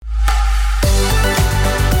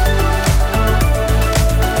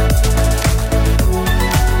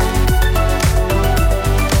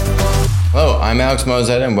I'm Alex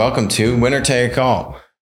Mozetta, and welcome to Winner Take All.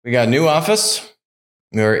 We got a new office.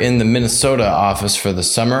 We're in the Minnesota office for the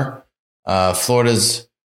summer. Florida's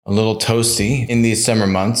a little toasty in these summer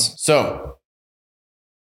months. So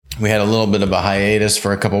we had a little bit of a hiatus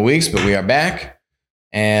for a couple of weeks, but we are back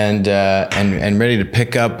and ready to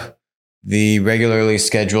pick up the regularly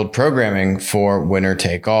scheduled programming for Winner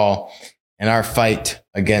Take All and our fight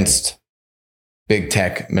against big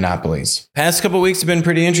tech monopolies. Past couple of weeks have been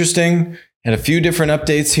pretty interesting. Had a few different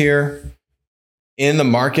updates here in the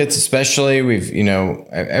markets, especially.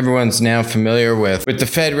 Everyone's now familiar with the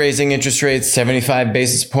Fed raising interest rates 75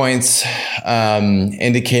 basis points,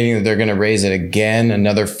 indicating that they're going to raise it again,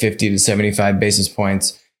 another 50 to 75 basis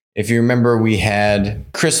points. If you remember, we had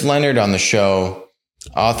Chris Leonard on the show,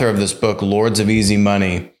 author of this book, Lords of Easy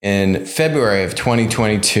Money, in February of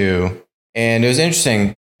 2022. And it was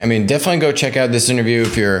interesting. I mean, definitely go check out this interview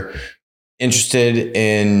if you're interested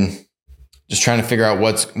in just trying to figure out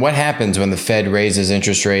what happens when the Fed raises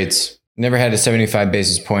interest rates. Never had a 75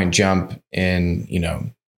 basis point jump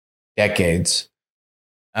in, decades.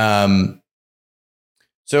 So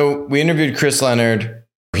we interviewed Chris Leonard.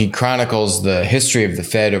 He chronicles the history of the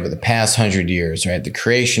Fed over the past 100 years, right? The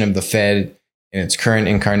creation of the Fed in its current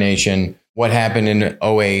incarnation, what happened in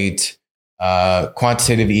 2008,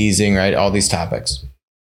 quantitative easing, right? All these topics.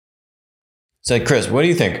 So, Chris, what do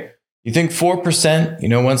you think? You think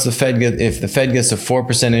 4%, once if the Fed gets to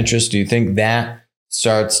 4% interest, do you think that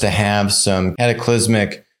starts to have some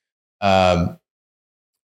cataclysmic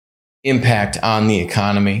impact on the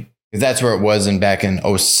economy? Because that's where it was back in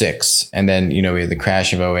 2006. And then, we had the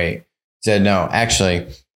crash of 2008. Said, no, actually,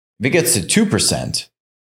 if it gets to 2%,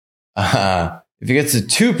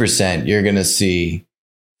 you're going to see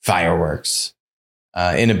fireworks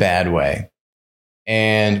in a bad way.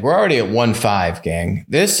 And we're already at 1.5, gang.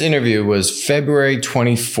 This interview was February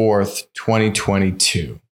 24th,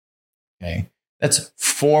 2022. Okay. That's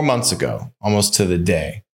 4 months ago, almost to the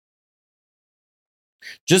day.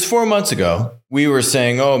 Just 4 months ago, we were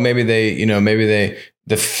saying, the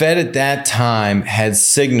Fed at that time had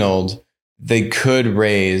signaled they could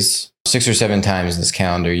raise 6 or 7 times this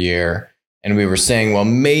calendar year. And we were saying, well,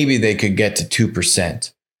 maybe they could get to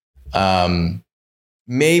 2%.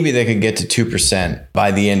 Maybe they could get to 2%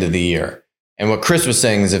 by the end of the year. And what Chris was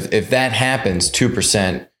saying is if that happens,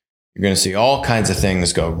 2%, you're going to see all kinds of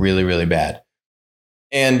things go really, really bad.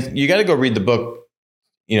 And you got to go read the book,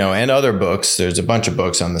 and other books. There's a bunch of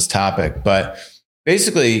books on this topic. But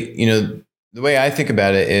basically, the way I think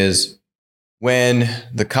about it is when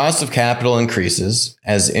the cost of capital increases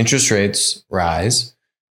as interest rates rise,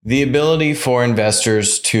 the ability for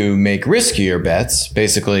investors to make riskier bets,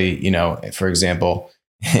 basically, for example,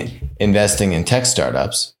 investing in tech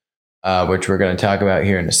startups, which we're going to talk about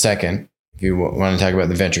here in a second. If you want to talk about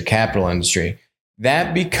the venture capital industry,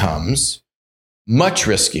 that becomes much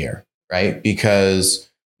riskier, right? Because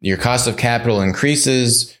your cost of capital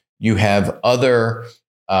increases. You have other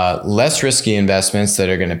less risky investments that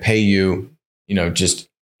are going to pay you, just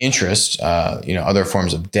interest, other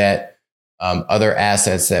forms of debt, other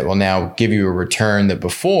assets that will now give you a return that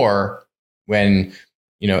before, when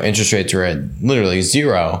interest rates are at literally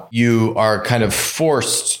zero, you are kind of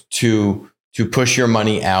forced to push your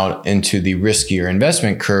money out into the riskier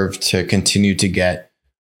investment curve to continue to get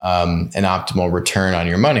an optimal return on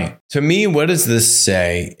your money. To me, what does this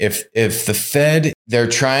say? If the Fed, they're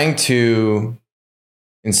trying to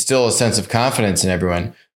instill a sense of confidence in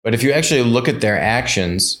everyone, but if you actually look at their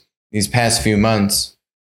actions these past few months,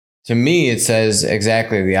 to me, it says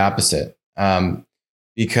exactly the opposite,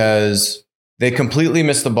 because they completely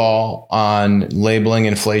missed the ball on labeling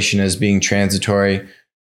inflation as being transitory.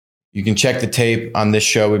 You can check the tape on this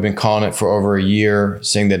show. We've been calling it for over a year,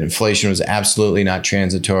 saying that inflation was absolutely not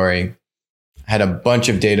transitory. Had a bunch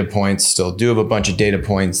of data points, still do have a bunch of data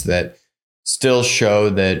points that still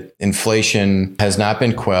show that inflation has not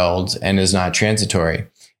been quelled and is not transitory.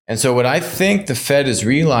 And so what I think the Fed is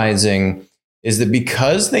realizing is that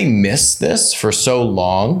because they missed this for so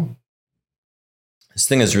long, this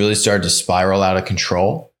thing has really started to spiral out of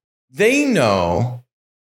control. They know,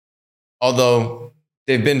 although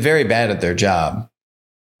they've been very bad at their job,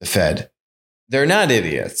 the Fed, they're not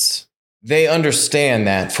idiots. They understand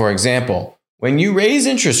that, for example, when you raise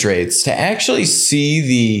interest rates, to actually see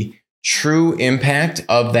the true impact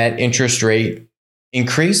of that interest rate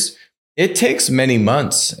increase, it takes many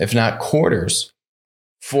months, if not quarters,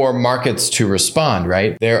 for markets to respond,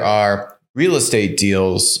 right? There are real estate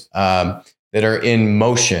deals that are in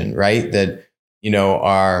motion, right? That,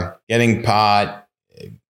 are getting pot,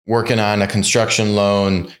 working on a construction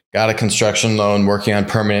loan, got a construction loan, working on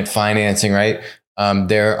permanent financing, right?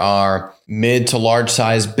 There are mid to large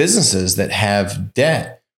size businesses that have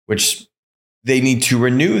debt, which they need to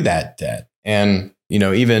renew that debt. And,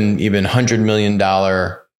 even $100 million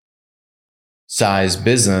size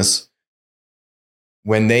business,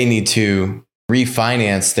 when they need to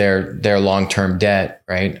refinance their long-term debt,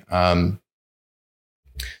 right?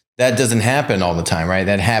 That doesn't happen all the time, right?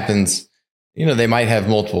 That happens, they might have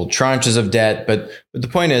multiple tranches of debt, but the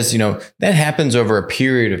point is, that happens over a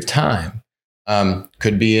period of time.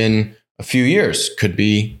 Could be in a few years, could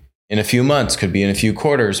be in a few months, could be in a few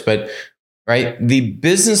quarters, but right, the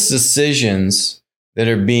business decisions that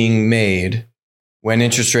are being made when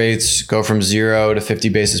interest rates go from 0 to 50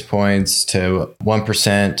 basis points to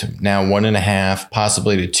 1% to now 1.5%,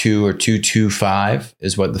 possibly to 2 or 2.25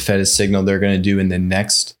 is what the Fed has signaled they're going to do in the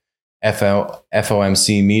next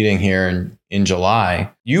FOMC meeting here in July.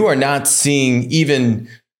 You are not seeing even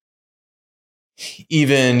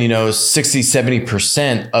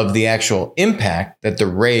 60-70% of the actual impact that the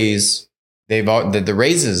raises they've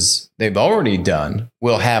already done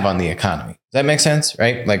will have on the economy. Does that make sense?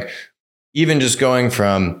 Right? Like even just going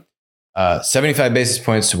from 75 basis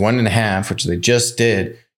points to 1.5, which they just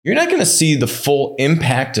did, you're not going to see the full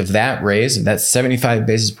impact of that raise, of that 75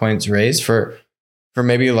 basis points raise for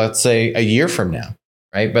maybe, let's say, a year from now,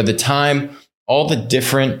 right? By the time all the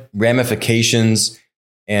different ramifications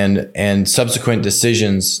and subsequent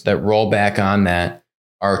decisions that roll back on that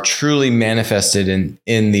are truly manifested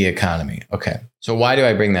in the economy. Okay, so why do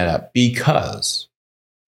I bring that up? Because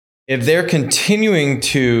if they're continuing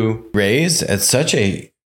to raise at such a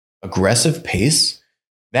aggressive pace,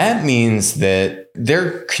 that means that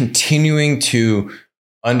they're continuing to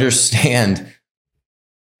understand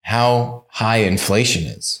how high inflation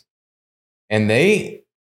is. And they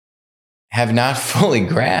have not fully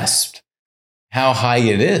grasped how high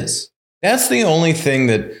it is. That's the only thing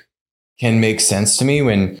that can make sense to me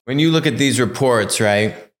when you look at these reports,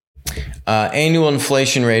 right? Annual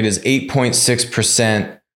inflation rate is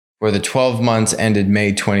 8.6% for the 12 months ended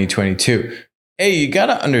May 2022. Hey, you got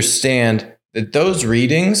to understand that those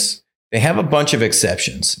readings, they have a bunch of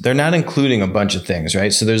exceptions. They're not including a bunch of things,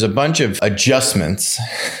 right? So there's a bunch of adjustments,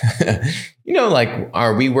 like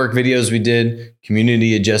our WeWork videos we did,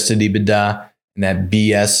 community adjusted EBITDA, and that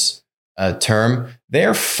BS term.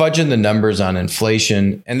 They're fudging the numbers on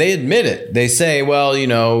inflation, and they admit it. They say, well,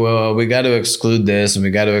 we got to exclude this and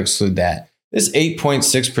we got to exclude that. This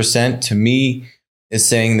 8.6% to me is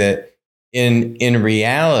saying that in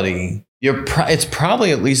reality, it's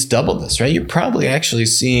probably at least double this, right? You're probably actually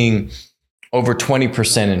seeing over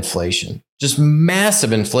 20% inflation, just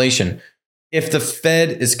massive inflation. If the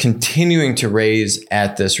Fed is continuing to raise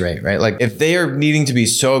at this rate, right? Like if they are needing to be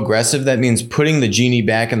so aggressive, that means putting the genie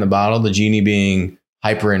back in the bottle, the genie being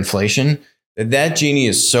hyperinflation, that genie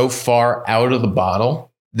is so far out of the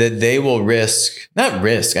bottle that they will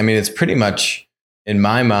it's pretty much, in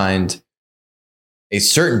my mind, a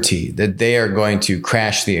certainty that they are going to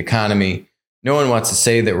crash the economy. No one wants to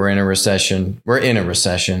say that we're in a recession. We're in a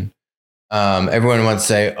recession. Everyone wants to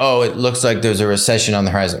say, oh, it looks like there's a recession on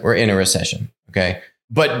the horizon. We're in a recession. Okay.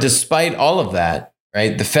 But despite all of that,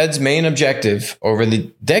 right, the Fed's main objective over the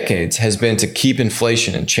decades has been to keep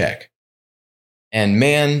inflation in check. And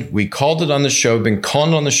man, we called it on the show, been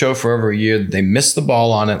calling it on the show for over a year. They missed the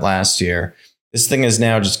ball on it last year. This thing has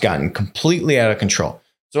now just gotten completely out of control.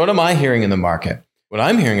 So what am I hearing in the market? What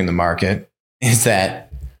I'm hearing in the market is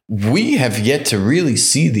that we have yet to really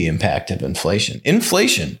see the impact of inflation.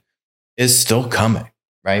 Inflation is still coming,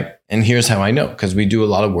 right? And here's how I know, because we do a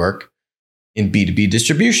lot of work in B2B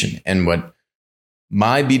distribution. And what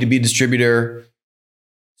my B2B distributor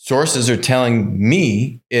sources are telling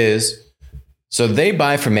me is, so they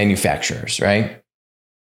buy from manufacturers, right?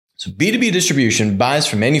 So B2B distribution buys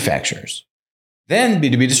from manufacturers. Then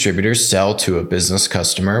B2B distributors sell to a business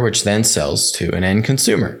customer, which then sells to an end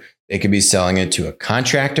consumer. They could be selling it to a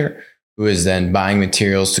contractor who is then buying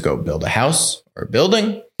materials to go build a house or a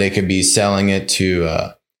building. They could be selling it to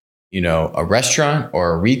a restaurant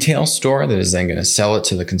or a retail store that is then going to sell it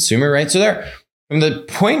to the consumer, right? So from the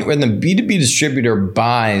point when the B2B distributor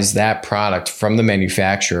buys that product from the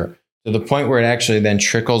manufacturer to the point where it actually then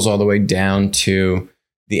trickles all the way down to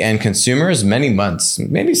the end consumer is many months,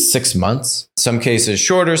 maybe 6 months, some cases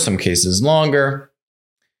shorter, some cases longer.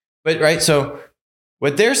 But right, so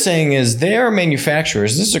what they're saying is they're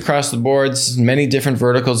manufacturers. This is across the board, many different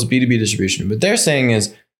verticals of B2B distribution. But they're saying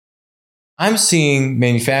is, I'm seeing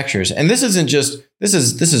manufacturers, and this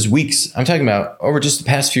is weeks. I'm talking about over just the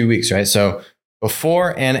past few weeks, right? So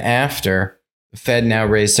before and after the Fed now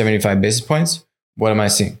raised 75 basis points, what am I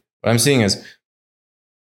seeing? What I'm seeing is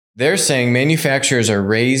they're saying manufacturers are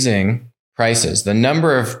raising prices. The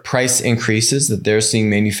number of price increases that they're seeing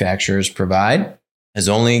manufacturers provide has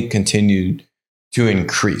only continued to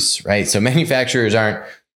increase, right? So manufacturers aren't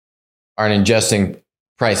adjusting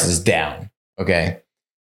prices down, okay?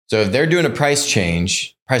 So if they're doing a price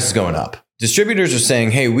change, price is going up. Distributors are saying,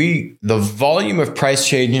 hey, the volume of price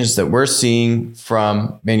changes that we're seeing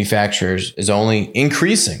from manufacturers is only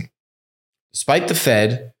increasing, despite the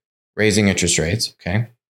Fed raising interest rates, okay?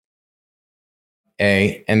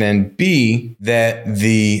 A, and then B, that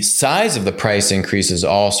the size of the price increase is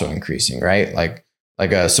also increasing, right? Like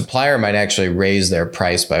a supplier might actually raise their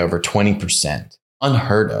price by over 20%.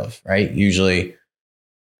 Unheard of, right? Usually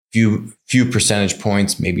few percentage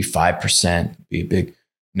points, maybe 5%, be big.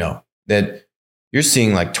 No, that you're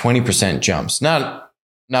seeing like 20% jumps. Not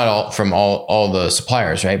all from all the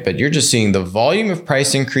suppliers, right? But you're just seeing the volume of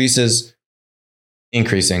price increases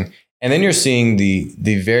increasing. And then you're seeing the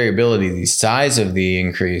variability, the size of the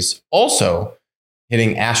increase also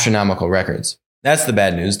hitting astronomical records. That's the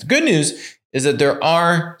bad news. The good news is that there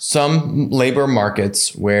are some labor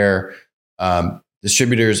markets where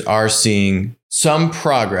distributors are seeing some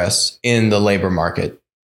progress in the labor market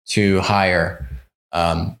to hire,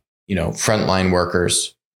 frontline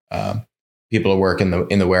workers, people who work in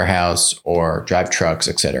the warehouse or drive trucks,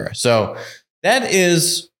 et cetera. So that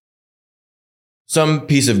is some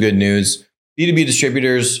piece of good news. B2B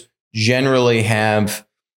distributors generally have,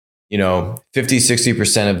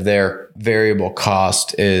 50-60% of their variable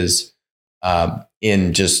cost is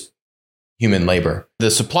in just human labor.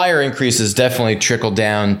 The supplier increases definitely trickle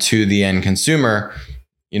down to the end consumer.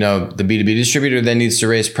 The B2B distributor then needs to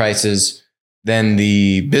raise prices. Then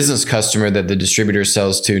the business customer that the distributor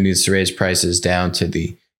sells to needs to raise prices down to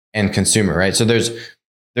the end consumer, right? So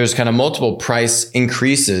there's kind of multiple price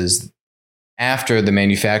increases after the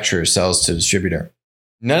manufacturer sells to the distributor.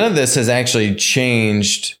 None of this has actually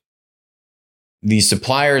changed the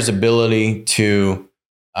supplier's ability to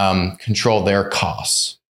control their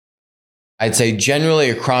costs. I'd say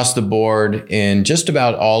generally across the board in just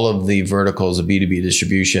about all of the verticals of B2B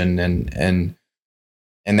distribution, and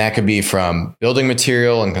that could be from building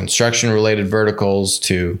material and construction related verticals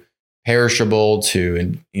to perishable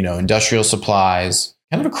to industrial supplies,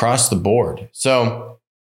 kind of across the board. So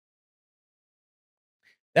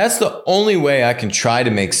that's the only way I can try to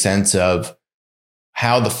make sense of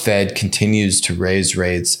how the Fed continues to raise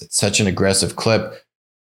rates at such an aggressive clip,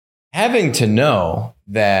 having to know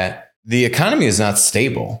that the economy is not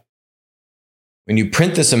stable. When you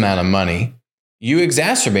print this amount of money, you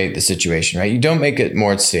exacerbate the situation, right? You don't make it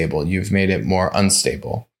more stable. You've made it more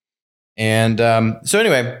unstable. And so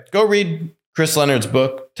anyway, go read Chris Leonard's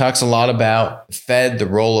book. Talks a lot about the Fed, the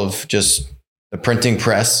role of just the printing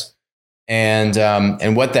press,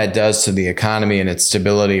 and what that does to the economy and its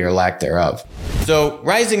stability or lack thereof. So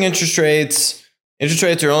rising interest rates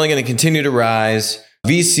are only going to continue to rise.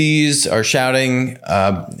 VCs are shouting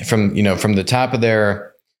from the top of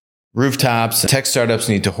their rooftops. Tech startups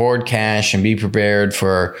need to hoard cash and be prepared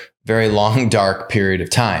for a very long, dark period of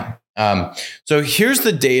time. So here's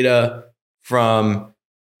the data from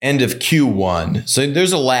end of Q1. So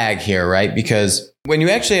there's a lag here, right? Because when you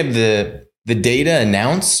actually have the data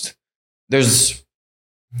announced, there's,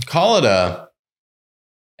 call it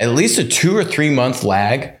at least a 2 or 3 month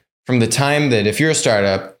lag from the time that if you're a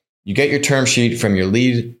startup, you get your term sheet from your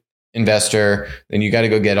lead investor, then you got to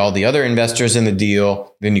go get all the other investors in the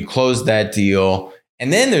deal, then you close that deal.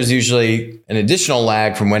 And then there's usually an additional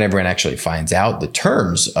lag from when everyone actually finds out the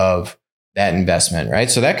terms of that investment, right?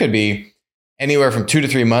 So that could be anywhere from 2 to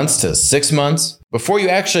 3 months to 6 months before you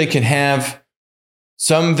actually can have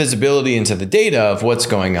some visibility into the data of what's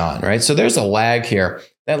going on, right? So there's a lag here.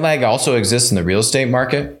 That lag also exists in the real estate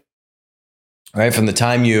market, right? From the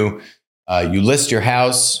time you list your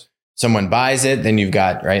house, someone buys it, then you've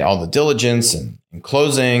got all the diligence and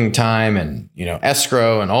closing time and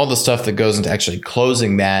escrow and all the stuff that goes into actually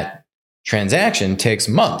closing that transaction takes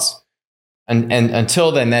months. And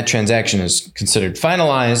until then, that transaction is considered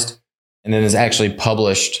finalized and then is actually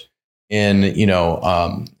published in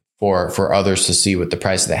for others to see what the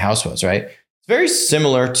price of the house was, right? It's very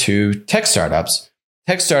similar to tech startups.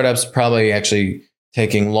 Tech startups probably actually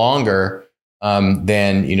taking longer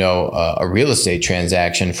than a real estate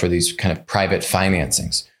transaction for these kind of private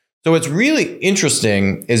financings. So what's really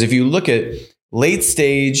interesting is if you look at late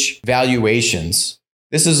stage valuations,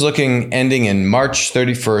 this is ending in March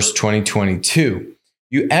 31st, 2022.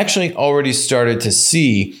 You actually already started to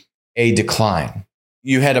see a decline.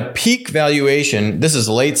 You had a peak valuation, this is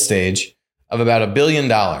late stage, of about $1 billion,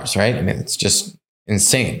 right? I mean, it's just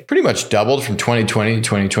insane. Pretty much doubled from 2020 to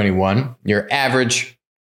 2021. Your average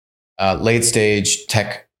late stage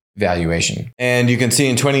tech valuation. And you can see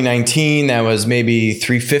in 2019, that was maybe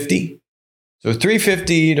 350. So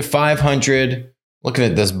 350 to 500, looking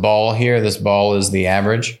at this ball here, this ball is the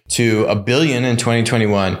average, to $1 billion in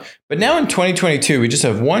 2021. But now in 2022, we just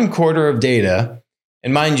have 1 quarter of data.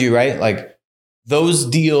 And mind you, right, like those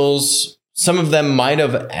deals, some of them might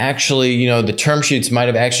have actually, the term sheets might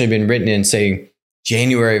have actually been written in, say,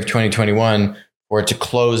 January of 2021 for it to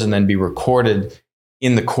close and then be recorded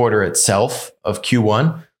in the quarter itself of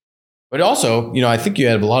Q1. But also, I think you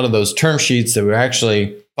had a lot of those term sheets that were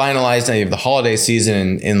actually finalized. Now you have the holiday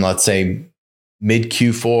season in let's say, mid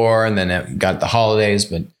Q4, and then it got the holidays.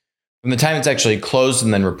 But from the time it's actually closed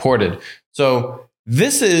and then reported. So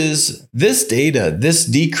this data, this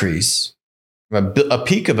decrease, from a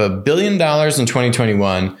peak of $1 billion in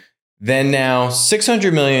 2021, then now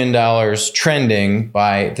 $600 million trending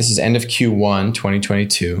by, this is end of Q1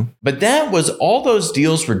 2022. But that was, all those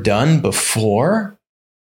deals were done before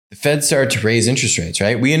the Fed started to raise interest rates,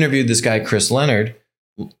 right? We interviewed this guy, Chris Leonard,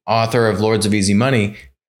 author of Lords of Easy Money,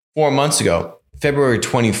 4 months ago, February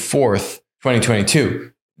 24th,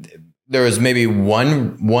 2022. There was maybe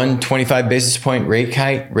one 25 basis point rate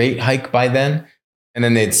hike by then. And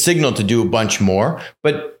then they'd signaled to do a bunch more.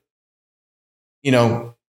 But,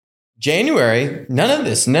 January, none of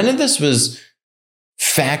this was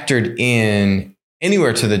factored in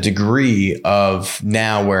anywhere to the degree of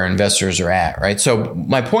now where investors are at, right? So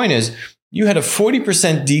my point is, you had a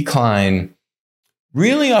 40% decline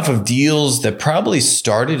really off of deals that probably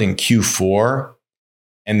started in Q4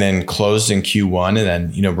 and then closed in Q1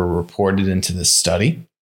 and then, were reported into this study.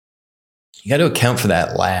 You got to account for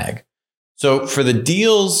that lag. So for the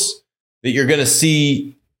deals that you're going to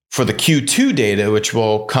see for the Q2 data, which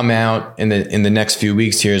will come out in the next few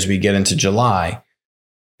weeks here as we get into July,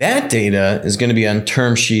 that data is going to be on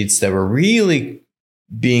term sheets that were really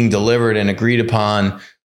being delivered and agreed upon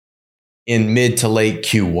in mid to late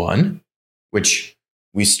Q1, which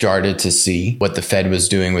we started to see what the Fed was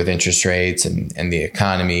doing with interest rates and the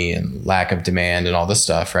economy and lack of demand and all this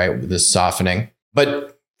stuff, right? This softening.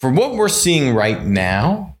 But for what we're seeing right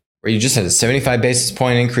now, where you just had a 75 basis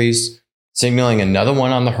point increase, signaling another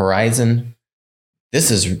one on the horizon,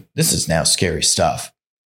 this is now scary stuff.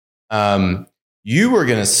 You were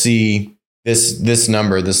going to see this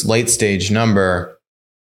number, this late stage number.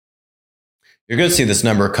 You're going to see this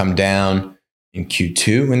number come down in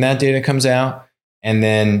Q2 when that data comes out. And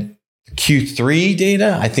then Q3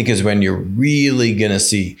 data, I think, is when you're really going to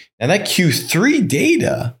see. Now, that Q3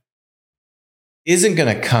 data isn't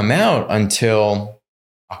going to come out until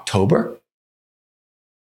October,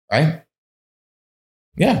 right?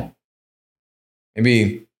 Yeah.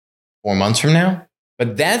 Maybe 4 months from now.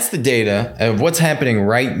 But that's the data of what's happening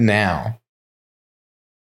right now.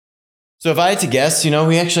 So if I had to guess,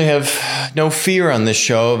 we actually have no fear on this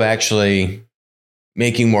show of actually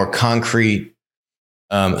making more concrete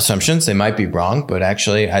assumptions. They might be wrong, but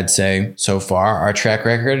actually I'd say so far our track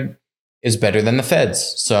record is better than the Fed's.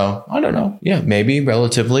 So I don't know. Yeah, maybe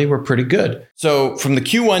relatively we're pretty good. So from the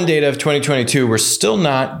Q1 data of 2022, we're still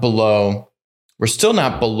not below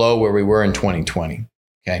where we were in 2020.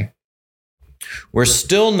 Okay. We're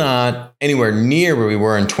still not anywhere near where we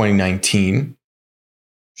were in 2019,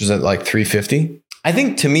 which is at like 350. I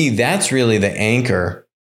think to me, that's really the anchor.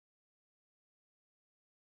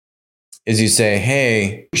 Is you say,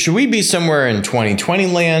 hey, should we be somewhere in 2020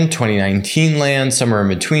 land, 2019 land, somewhere in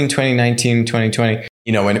between 2019 and 2020?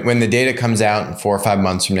 When the data comes out in 4 or 5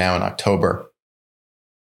 months from now in October,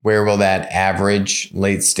 where will that average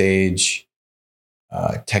late stage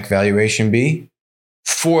tech valuation be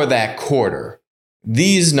for that quarter?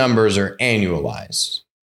 These numbers are annualized.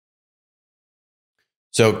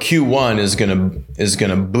 So Q1 is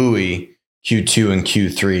gonna buoy Q2 and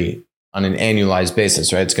Q3 on an annualized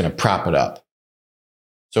basis, right? It's going to prop it up.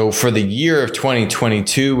 So for the year of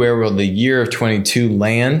 2022, where will the year of 22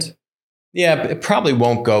 land? Yeah, it probably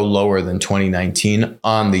won't go lower than 2019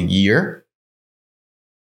 on the year,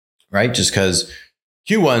 right? Just because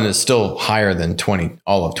Q1 is still higher than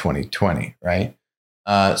all of 2020, right?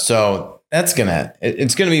 So it's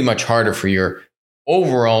gonna be much harder for your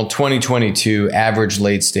overall 2022 average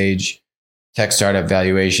late stage tech startup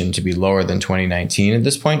valuation to be lower than 2019 at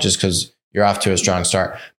this point, just because you're off to a strong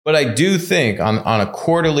start. But I do think on a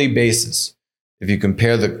quarterly basis, if you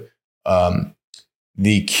compare the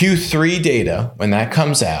Q3 data when that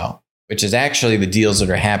comes out, which is actually the deals that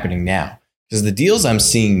are happening now, because the deals I'm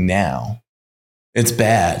seeing now, it's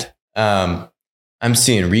bad. I'm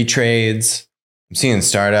seeing retrades. I'm seeing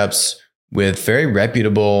startups with very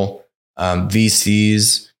reputable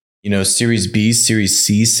VCs, Series B, Series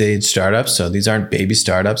C stage startups. So these aren't baby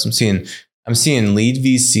startups. I'm seeing I'm seeing lead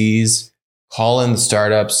VCs call in the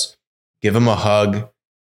startups, give them a hug,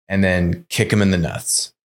 and then kick them in the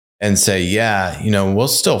nuts and say, yeah, we'll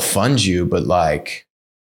still fund you, but like,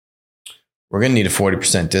 we're going to need a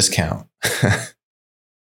 40% discount.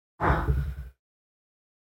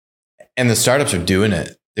 And the startups are doing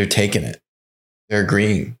it. They're taking it. They're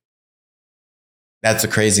agreeing. That's the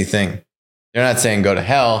crazy thing. They're not saying, go to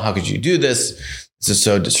hell. How could you do this? This is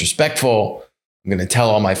so disrespectful. I'm going to tell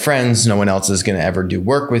all my friends. No one else is going to ever do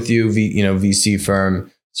work with you. VC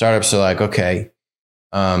firm. Startups are like, okay,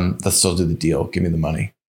 let's still do the deal. Give me the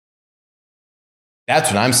money.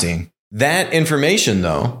 That's what I'm seeing. That information,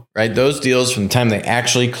 though, right? Those deals from the time they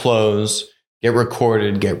actually close, get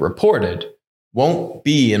recorded, get reported, won't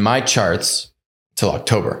be in my charts till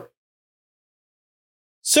October.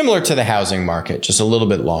 Similar to the housing market, just a little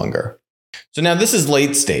bit longer. So now this is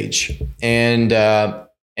late stage. And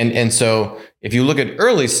so if you look at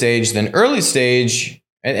early stage, then early stage,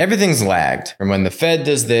 and everything's lagged from when the Fed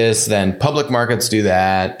does this, then public markets do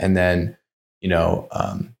that. And then,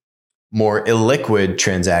 more illiquid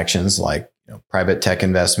transactions like private tech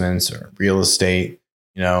investments or real estate,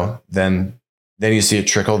 then you see it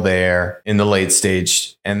trickle there in the late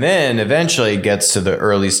stage, and then eventually it gets to the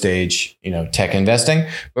early stage, tech investing.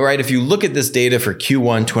 But right, if you look at this data for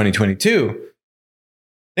Q1 2022,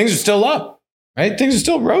 things are still up, right? Things are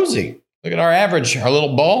still rosy. Look at our average, our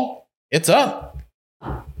little ball, it's up.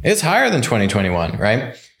 It's higher than 2021,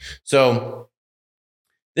 right? So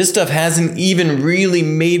this stuff hasn't even really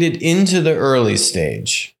made it into the early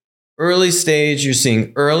stage. Early stage, you're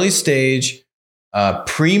seeing early stage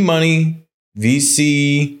pre-money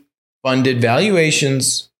VC funded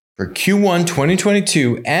valuations for Q1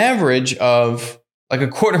 2022 average of like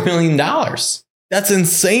 $250,000. That's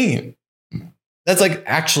insane. That's like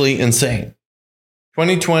actually insane.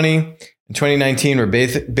 2020 and 2019 were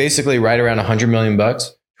basically right around $100 million.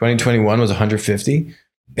 2021 was 150.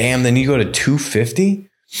 Bam, then you go to 250.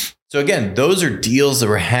 So again, those are deals that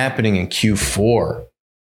were happening in Q4.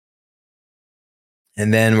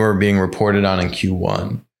 And then were being reported on in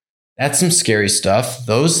Q1. That's some scary stuff.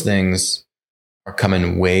 Those things are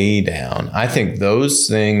coming way down. I think those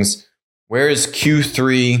things, where is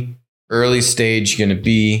Q3 early stage going to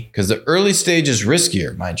be? Because the early stage is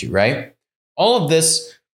riskier, mind you, right? All of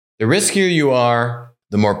this, the riskier you are,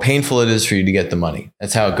 the more painful it is for you to get the money.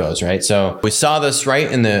 That's how it goes, right? So we saw this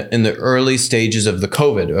right in the early stages of the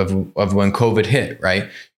COVID, of when COVID hit, right?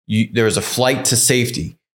 There was a flight to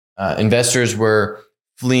safety. Investors were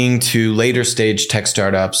fleeing to later stage tech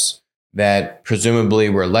startups that presumably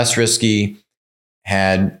were less risky,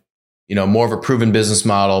 had, more of a proven business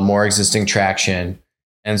model, more existing traction.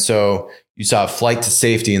 And so you saw a flight to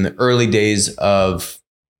safety in the early days of,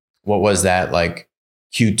 what was that, like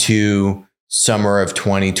Q2, summer of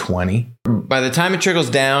 2020. By the time it trickles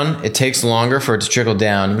down, it takes longer for it to trickle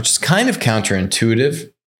down, which is kind of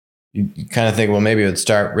counterintuitive. You kind of think, well, maybe it would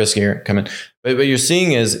start riskier coming. But what you're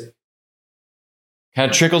seeing is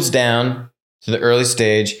kind of trickles down to the early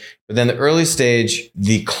stage, but then the early stage,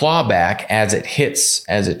 the clawback as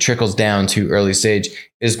it trickles down to early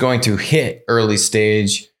stage is going to hit early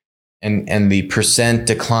stage, and the percent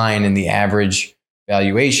decline in the average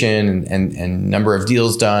valuation and number of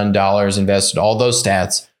deals done, dollars invested, all those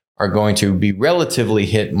stats are going to be relatively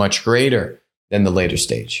hit much greater than the later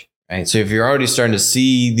stage, right? So if you're already starting to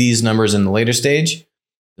see these numbers in the later stage,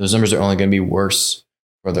 those numbers are only going to be worse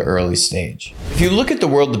for the early stage. If you look at the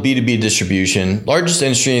world of B2B distribution, largest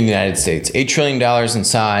industry in the United States, $8 trillion in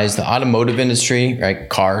size. The automotive industry, right?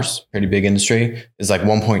 Cars, pretty big industry, is like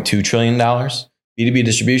 $1.2 trillion. B2B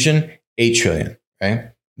distribution, $8 trillion,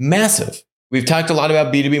 right? Massive. We've talked a lot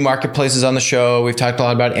about B2B marketplaces on the show. We've talked a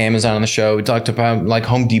lot about Amazon on the show. We talked about like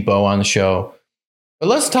Home Depot on the show. But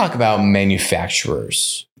let's talk about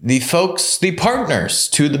manufacturers, the folks, the partners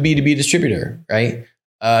to the B2B distributor, right?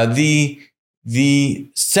 The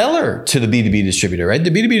seller to the B2B distributor, right?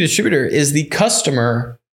 The B2B distributor is the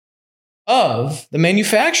customer of the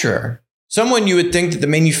manufacturer. Someone you would think that the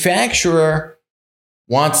manufacturer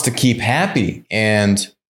wants to keep happy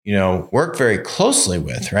and, work very closely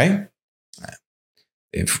with, right?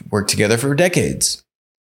 They've worked together for decades.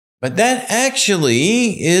 But that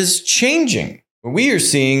actually is changing. What we are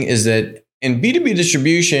seeing is that in B2B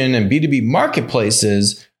distribution and B2B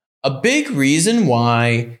marketplaces, a big reason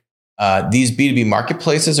why these B2B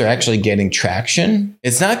marketplaces are actually getting traction,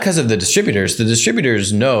 it's not because of the distributors. The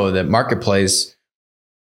distributors know that marketplace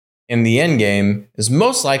in the end game is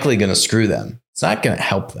most likely going to screw them. It's not going to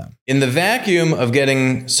help them. In the vacuum of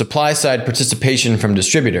getting supply side participation from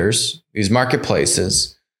distributors, these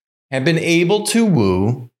marketplaces have been able to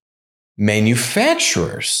woo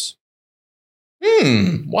manufacturers.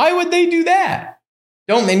 Why would they do that?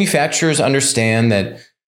 Don't manufacturers understand that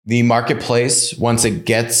the marketplace, once it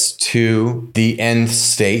gets to the end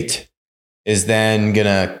state, is then going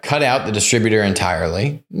to cut out the distributor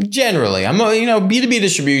entirely? Generally, B2B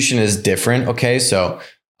distribution is different. Okay. So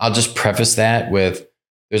I'll just preface that with,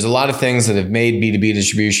 there's a lot of things that have made B2B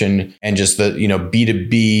distribution and just the,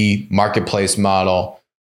 B2B marketplace model,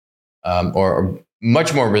 or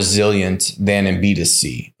much more resilient than in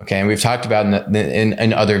B2C. Okay. And we've talked about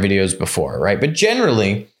in other videos before, right? But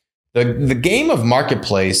generally, the game of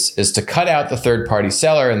marketplace is to cut out the third-party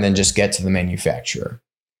seller and then just get to the manufacturer.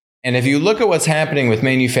 And if you look at what's happening with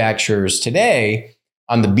manufacturers today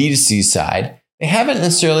on the B2C side, they haven't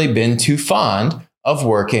necessarily been too fond of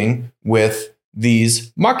working with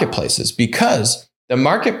these marketplaces, because the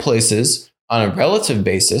marketplaces on a relative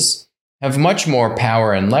basis have much more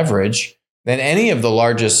power and leverage than any of the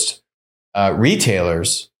largest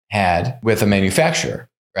retailers had with a manufacturer,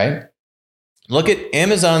 right? Look at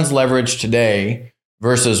Amazon's leverage today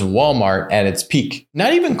versus Walmart at its peak.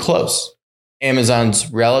 Not even close. Amazon's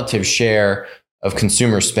relative share of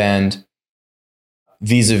consumer spend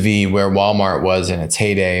vis-a-vis where Walmart was in its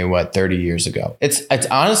heyday, 30 years ago. It's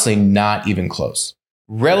honestly not even close.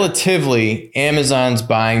 Relatively, Amazon's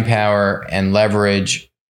buying power and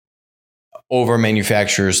leverage over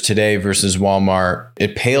manufacturers today versus Walmart,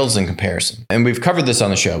 it pales in comparison. And we've covered this on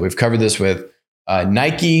the show. We've covered this with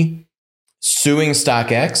Nike suing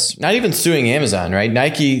StockX, not even suing Amazon, right?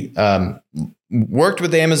 Nike worked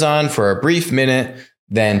with Amazon for a brief minute,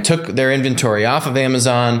 then took their inventory off of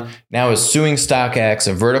Amazon, now is suing StockX,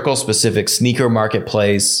 a vertical specific sneaker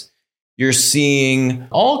marketplace. You're seeing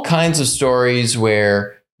all kinds of stories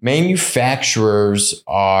where manufacturers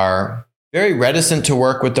are very reticent to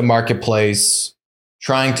work with the marketplace,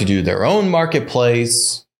 trying to do their own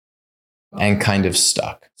marketplace, and kind of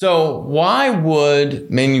stuck. So why would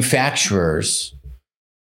manufacturers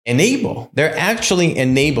enable? They're actually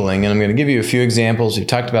enabling, and I'm going to give you a few examples. We've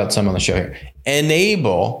talked about some on the show here.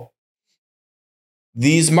 Enable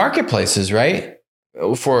these marketplaces, right?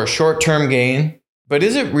 For a short-term gain. But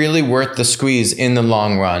is it really worth the squeeze in the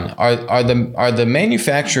long run? Are the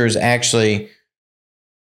manufacturers actually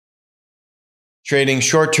trading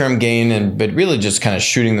short-term gain but really just kind of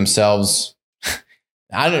shooting themselves,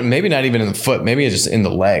 maybe not even in the foot, maybe it's just in the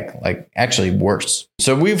leg, like actually worse.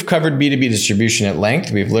 So we've covered B2B distribution at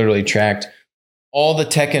length. We've literally tracked all the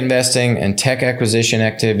tech investing and tech acquisition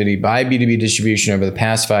activity by B2B distribution over the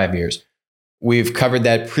past 5 years. We've covered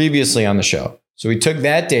that previously on the show. So we took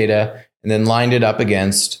that data and then lined it up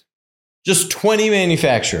against just 20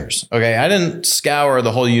 manufacturers. Okay, I didn't scour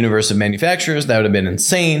the whole universe of manufacturers. That would have been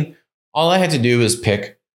insane. All I had to do was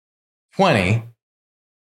pick 20.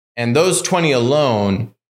 And those 20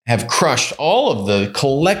 alone have crushed all of the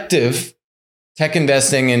collective tech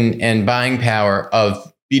investing and buying power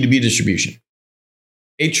of B2B distribution.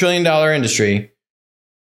 $8 trillion industry,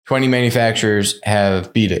 20 manufacturers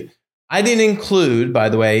have beat it. I didn't include, by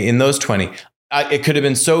the way, in those 20, it could have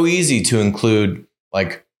been so easy to include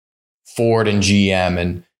like Ford and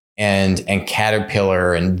GM and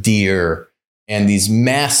Caterpillar and Deere and these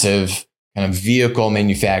massive kind of vehicle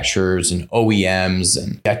manufacturers and OEMs,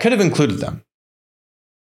 and I could have included them.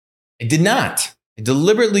 I did not. I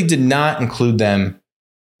deliberately did not include them.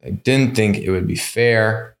 I didn't think it would be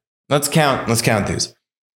fair. Let's count these.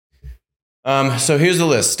 So here's the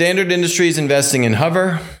list. Standard Industries investing in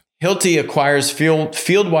Hover. Hilti acquires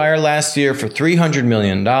Fieldwire last year for $300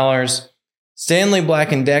 million. Stanley Black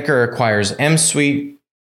 & Decker acquires M-Suite.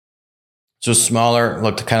 So smaller,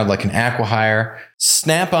 looked kind of like an acqui-hire.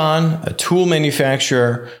 Snap-on, a tool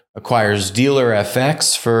manufacturer, acquires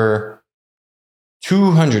Dealer-FX for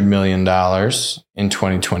 $200 million in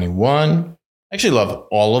 2021. I actually love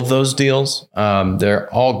all of those deals.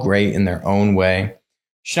 They're all great in their own way.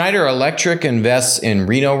 Schneider Electric invests in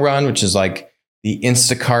Reno Run, which is like the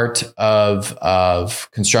Instacart of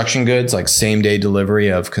construction goods, like same-day delivery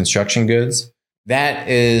of construction goods. That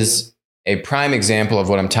is a prime example of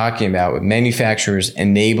what I'm talking about with manufacturers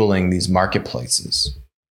enabling these marketplaces.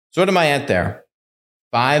 So what am I at there?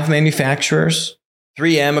 5 manufacturers.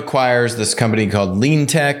 3M acquires this company called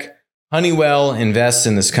LeanTech. Honeywell invests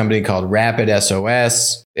in this company called Rapid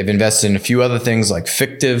SOS. They've invested in a few other things like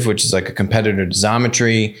Fictive, which is like a competitor to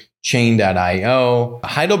Xometry, Chain.io.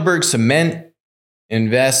 Heidelberg Cement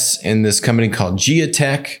invests in this company called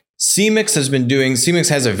Geotech. CEMEX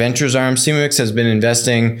has a ventures arm. CEMEX has been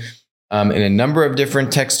investing in a number of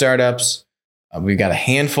different tech startups. We've got a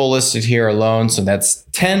handful listed here alone. So that's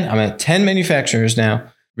 10. I'm at 10 manufacturers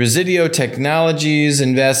now. Residio Technologies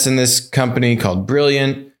invests in this company called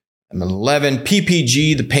Brilliant. I'm at 11.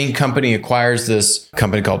 PPG, the paint company, acquires this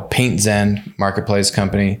company called Paint Zen, marketplace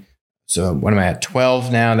company. So what am I at?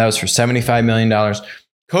 12 now. That was for $75 million.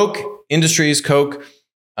 Koch Industries, Koch,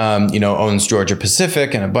 owns Georgia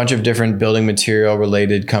Pacific and a bunch of different building material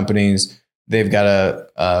related companies. They've got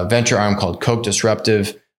a venture arm called Koch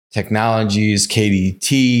Disruptive Technologies,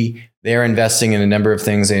 KDT. They're investing in a number of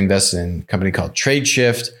things. They invested in a company called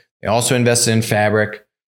Tradeshift. They also invested in Fabric.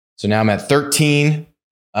 So now I'm at 13.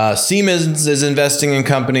 Siemens is investing in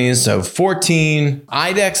companies. So 14.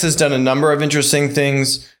 IDEX has done a number of interesting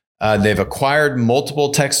things. They've acquired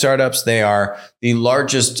multiple tech startups. They are the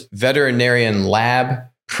largest veterinarian lab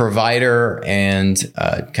provider and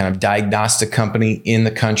kind of diagnostic company in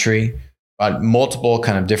the country. But multiple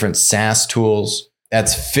kind of different SaaS tools.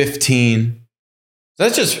 That's 15. So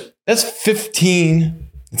that's 15.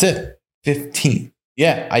 That's it. 15.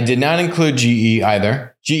 Yeah, I did not include GE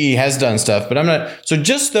either. GE has done stuff, but I'm not. So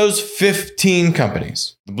just those 15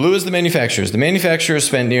 companies. The blue is the manufacturers. The manufacturers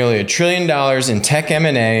spent nearly $1 trillion in tech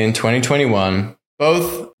M&A in 2021.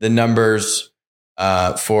 Both the numbers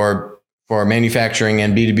for manufacturing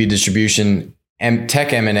and B2B distribution and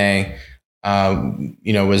tech M&A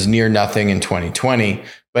was near nothing in 2020.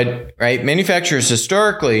 But right, manufacturers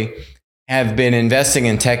historically have been investing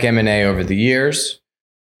in tech M&A over the years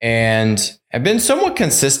and have been somewhat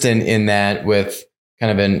consistent in that with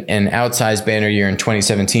kind of an outsized banner year in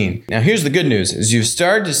 2017. Now, here's the good news is you've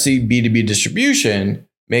started to see B2B distribution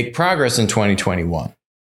make progress in 2021.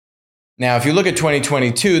 Now, if you look at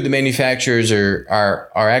 2022, the manufacturers are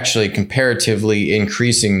actually comparatively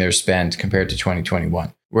increasing their spend compared to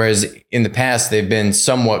 2021. Whereas in the past, they've been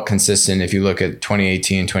somewhat consistent. If you look at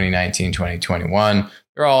 2018, 2019, 2021,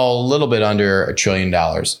 they're all a little bit under $1 trillion.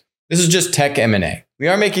 This is just tech M&A. We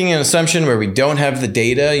are making an assumption where we don't have the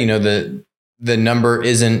data. The number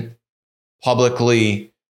isn't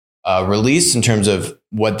publicly released in terms of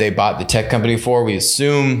what they bought the tech company for. We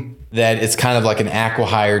assume that it's kind of like an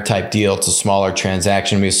acqui-hire type deal. It's a smaller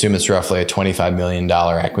transaction. We assume it's roughly a $25 million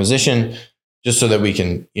acquisition, just so that we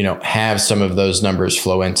can, have some of those numbers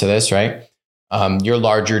flow into this, right? Your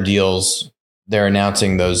larger deals, they're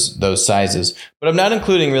announcing those sizes, but I'm not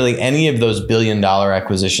including really any of those $1 billion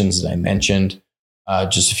acquisitions that I mentioned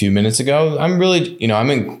just a few minutes ago. I'm really, I'm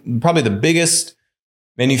in probably the biggest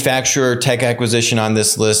manufacturer tech acquisition on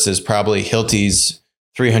this list is probably Hilti's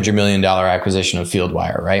 $300 million acquisition of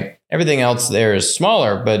FieldWire, right? Everything else there is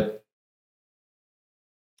smaller, but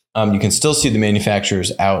you can still see the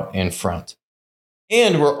manufacturers out in front.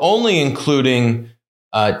 And we're only including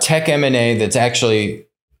tech M&A that's actually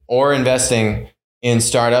or investing in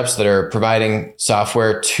startups that are providing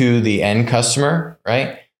software to the end customer,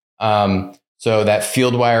 right? So that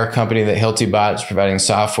FieldWire company that Hilti bought is providing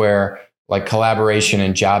software like collaboration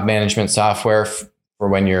and job management software for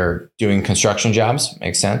when you're doing construction jobs.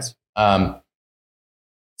 Makes sense.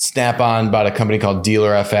 Snap-on bought a company called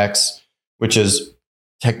DealerFX, which is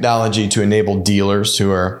technology to enable dealers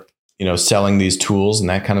who are selling these tools and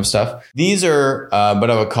that kind of stuff. These are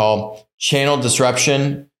what I would call channel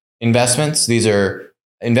disruption investments. These are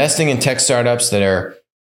investing in tech startups that are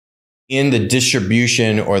in the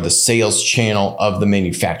distribution or the sales channel of the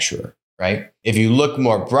manufacturer, right? If you look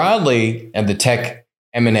more broadly at the tech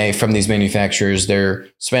M&A from these manufacturers, they're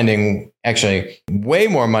spending actually way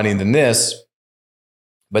more money than this,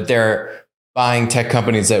 but they're buying tech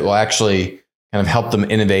companies that will actually kind of help them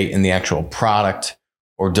innovate in the actual product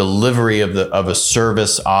or delivery of a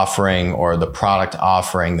service offering or the product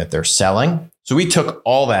offering that they're selling. So we took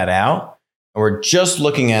all that out and we're just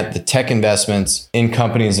looking at the tech investments in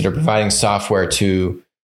companies that are providing software to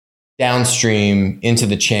downstream into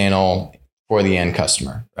the channel for the end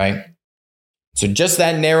customer, right? So just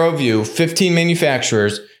that narrow view, 15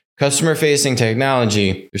 manufacturers, customer-facing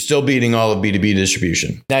technology, you're still beating all of B2B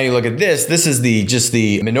distribution. Now you look at this is just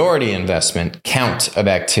the minority investment count of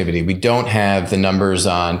activity. We don't have the numbers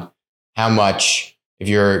on how much, if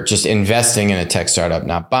you're just investing in a tech startup,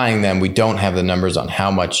 not buying them, we don't have the numbers on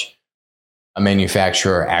how much a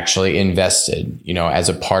manufacturer actually invested, as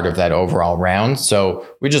a part of that overall round. So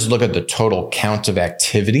we just look at the total count of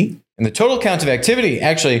activity. And the total count of activity,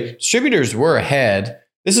 actually, distributors were ahead.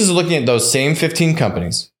 This is looking at those same 15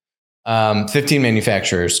 companies. 15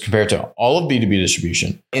 manufacturers compared to all of B2B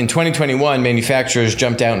distribution. In 2021, manufacturers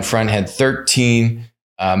jumped out in front, had 13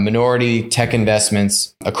 minority tech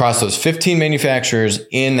investments across those 15 manufacturers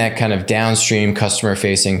in that kind of downstream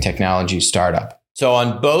customer-facing technology startup. So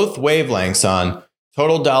on both wavelengths, on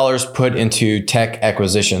total dollars put into tech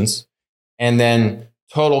acquisitions, and then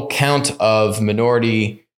total count of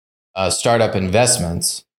minority startup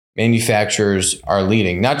investments, manufacturers are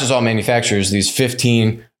leading. Not just all manufacturers, these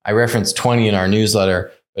 15 I referenced 20 in our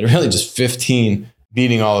newsletter, but really just 15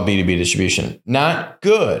 beating all of B2B distribution. Not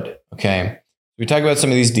good, okay? We talk about some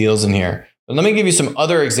of these deals in here, but let me give you some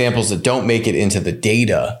other examples that don't make it into the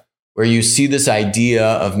data, where you see this idea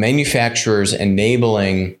of manufacturers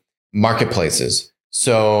enabling marketplaces.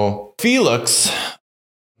 So Felix,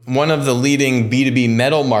 one of the leading B2B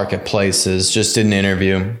metal marketplaces, just did an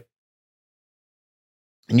interview.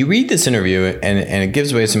 And you read this interview and it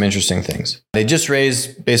gives away some interesting things. They just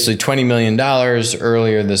raised basically $20 million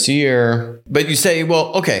earlier this year. But you say,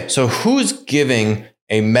 well, okay, so who's giving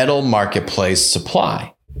a metal marketplace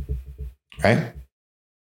supply, right?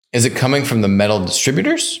 Is it coming from the metal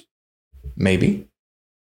distributors? Maybe.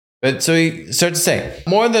 But so you start to say,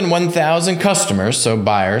 more than 1,000 customers, so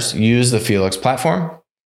buyers, use the Felix platform.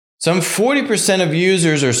 Some 40% of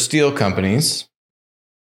users are steel companies.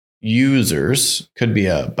 Users could be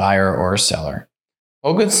a buyer or a seller.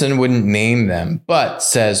 Hoganson wouldn't name them, but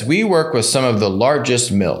says, we work with some of the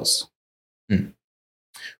largest mills.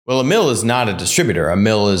 Well, a mill is not a distributor. A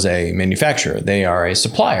mill is a manufacturer. They are a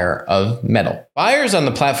supplier of metal. Buyers on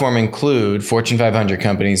the platform include Fortune 500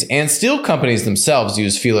 companies, and steel companies themselves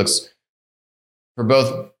use Felix for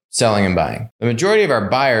both selling and buying. The majority of our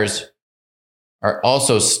buyers are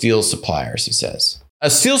also steel suppliers, he says. A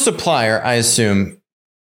steel supplier, I assume,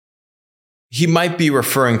 he might be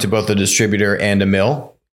referring to both a distributor and a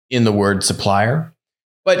mill in the word supplier.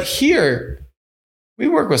 But here, we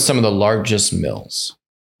work with some of the largest mills.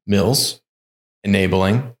 Mills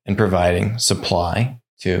enabling and providing supply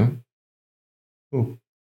to the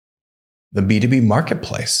B2B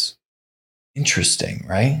marketplace. Interesting,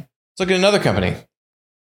 right? Let's look at another company.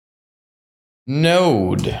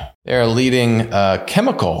 Node. They're a leading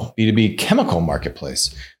chemical, B2B chemical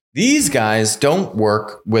marketplace. These guys don't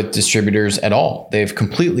work with distributors at all. They've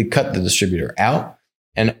completely cut the distributor out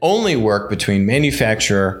and only work between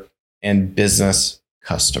manufacturer and business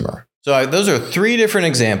customer. So those are three different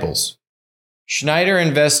examples. Schneider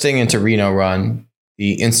investing into Reno Run,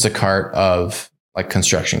 the Instacart of like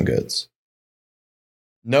construction goods.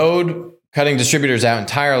 Node cutting distributors out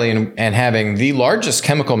entirely and having the largest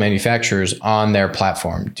chemical manufacturers on their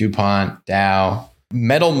platform. DuPont, Dow.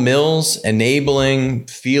 Metal mills enabling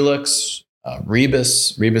Felix,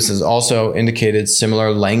 Rebus. Rebus has also indicated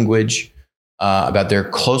similar language about their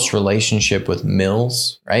close relationship with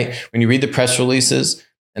mills, right? When you read the press releases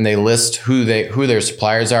and they list who their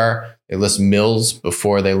suppliers are, they list mills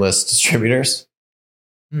before they list distributors.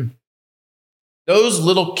 Those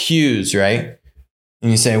little cues, right?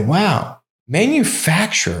 And you say, wow,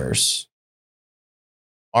 manufacturers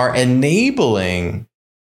are enabling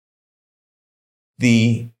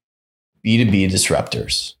the B2B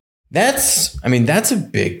disruptors. That's a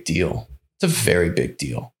big deal. It's a very big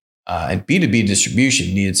deal. And B2B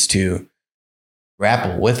distribution needs to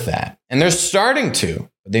grapple with that. And they're starting to,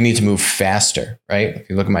 but they need to move faster, right? If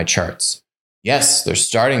you look at my charts, yes, they're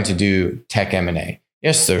starting to do tech M&A.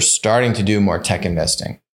 Yes, they're starting to do more tech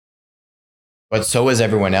investing. But so is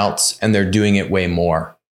everyone else, and they're doing it way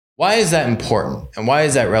more. Why is that important? And why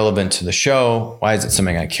is that relevant to the show? Why is it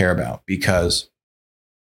something I care about? Because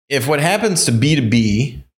if what happens to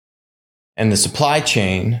B2B and the supply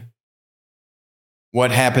chain,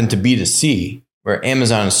 what happened to B2C, where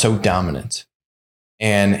Amazon is so dominant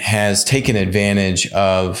and has taken advantage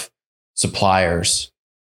of suppliers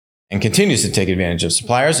and continues to take advantage of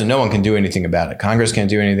suppliers, and no one can do anything about it. Congress can't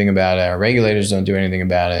do anything about it. Our regulators don't do anything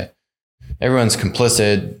about it. Everyone's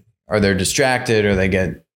complicit, or they're distracted, or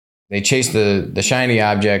they chase the shiny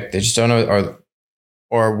object. They just don't know,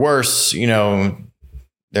 or worse,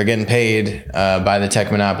 they're getting paid by the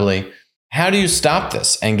tech monopoly. How do you stop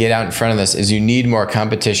this and get out in front of this? Is you need more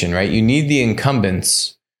competition, right? You need the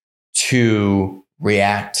incumbents to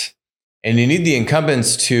react, and you need the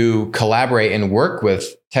incumbents to collaborate and work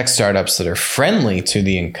with tech startups that are friendly to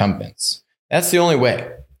the incumbents. That's the only way.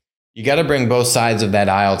 You got to bring both sides of that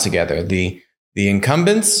aisle together. The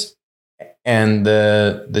incumbents and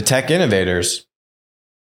the tech innovators.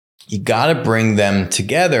 You got to bring them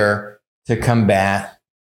together to combat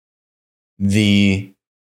the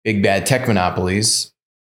big bad tech monopolies,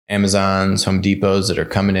 Amazons, Home Depots that are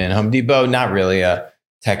coming in. Home Depot, not really a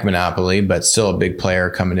tech monopoly, but still a big player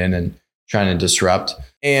coming in and trying to disrupt.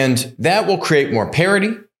 And that will create more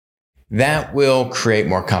parity. That will create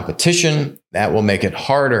more competition. That will make it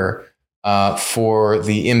harder for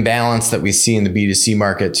the imbalance that we see in the B2C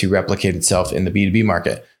market to replicate itself in the B2B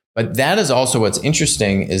market. But that is also what's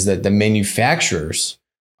interesting, is that the manufacturers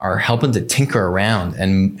are helping to tinker around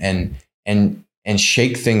and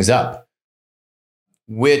shake things up,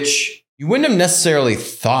 which you wouldn't have necessarily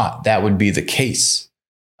thought that would be the case.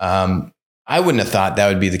 I wouldn't have thought that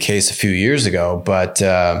would be the case a few years ago, but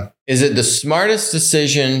is it the smartest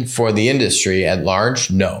decision for the industry at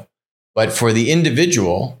large? No. But for the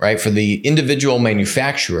individual, right, for the individual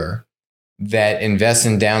manufacturer that invests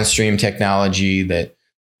in downstream technology that,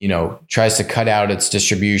 tries to cut out its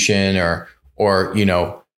distribution or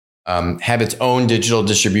have its own digital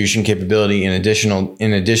distribution capability in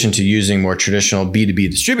addition to using more traditional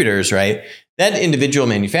B2B distributors, right? That individual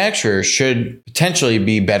manufacturer should potentially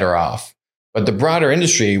be better off. But the broader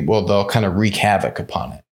industry, well, they'll kind of wreak havoc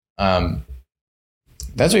upon it.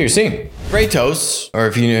 That's what you're seeing. Freightos, or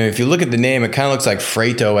if you look at the name, it kind of looks like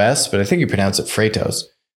Freight-OS, but I think you pronounce it Freightos.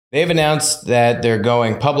 They've announced that they're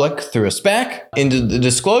going public through a SPAC. In the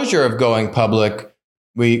disclosure of going public,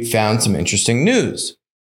 we found some interesting news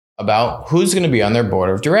about who's going to be on their board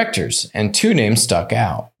of directors. And two names stuck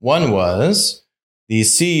out. One was the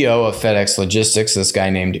CEO of FedEx Logistics, this guy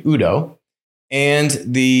named Udo, and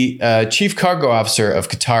the chief cargo officer of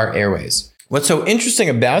Qatar Airways. What's so interesting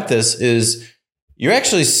about this is you're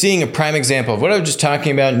actually seeing a prime example of what I was just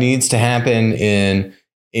talking about needs to happen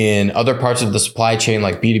in other parts of the supply chain,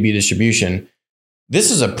 like B2B distribution. This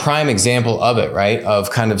is a prime example of it, right?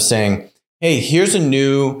 Of kind of saying, hey, here's a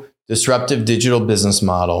new disruptive digital business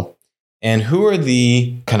model. And who are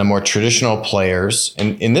the kind of more traditional players?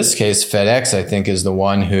 And in this case, FedEx, I think, is the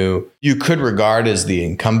one who you could regard as the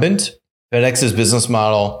incumbent. FedEx's business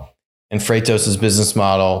model and Freightos' business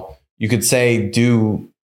model, you could say, do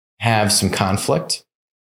have some conflict,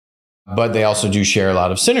 but they also do share a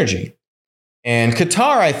lot of synergy. And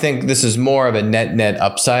Qatar, I think this is more of a net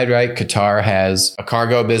upside, right? Qatar has a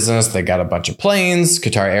cargo business. They got a bunch of planes,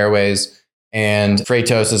 Qatar Airways, and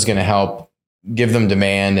Freightos is going to help give them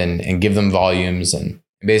demand and give them volumes and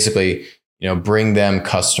basically, bring them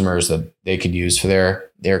customers that they could use for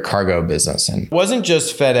their cargo business. And it wasn't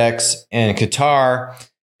just FedEx and Qatar.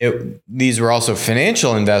 These were also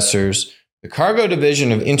financial investors. The cargo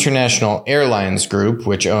division of International Airlines Group,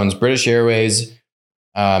 which owns British Airways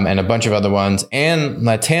and a bunch of other ones, and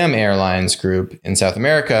LATAM Airlines Group in South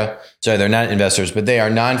America. So they're not investors, but they are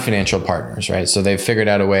non-financial partners, right? So they've figured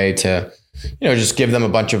out a way to, just give them a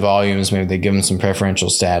bunch of volumes. Maybe they give them some preferential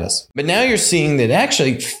status. But now you're seeing that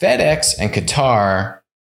actually FedEx and Qatar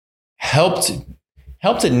helped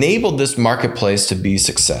enable this marketplace to be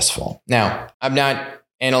successful. Now, I'm not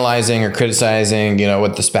analyzing or criticizing,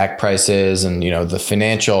 what the SPAC price is and, the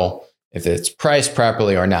financial, if it's priced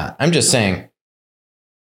properly or not. I'm just saying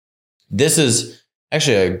this is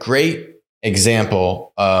actually a great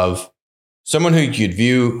example of someone who you'd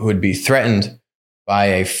view who would be threatened by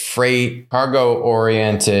a freight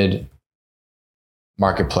cargo-oriented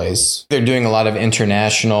marketplace. They're doing a lot of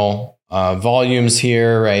international volumes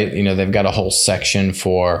here, right? They've got a whole section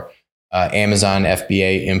for Amazon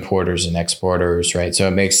FBA importers and exporters, right? So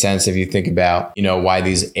it makes sense if you think about, why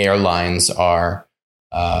these airlines are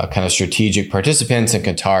kind of strategic participants, and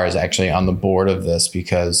Qatar is actually on the board of this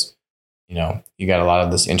because you got a lot of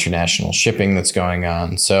this international shipping that's going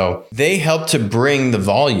on. So they help to bring the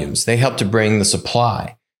volumes. They help to bring the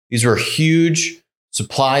supply. These were huge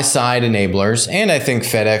supply side enablers. And I think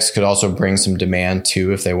FedEx could also bring some demand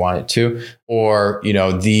too, if they wanted to. Or,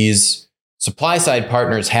 these supply side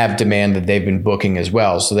partners have demand that they've been booking as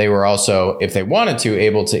well. So they were also, if they wanted to,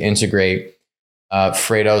 able to integrate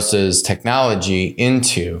Freightos' technology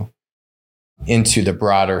into the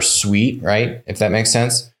broader suite, right? If that makes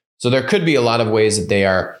sense. So there could be a lot of ways that they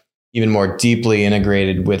are even more deeply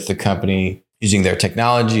integrated with the company using their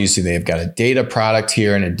technology. So they've got a data product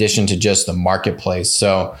here in addition to just the marketplace.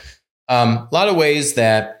 So a lot of ways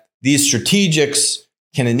that these strategics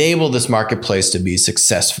can enable this marketplace to be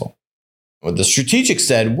successful. Well, the strategic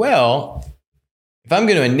said, well, if I'm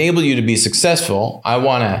going to enable you to be successful, I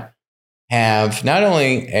want to have not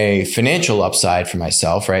only a financial upside for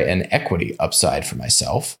myself, right, an equity upside for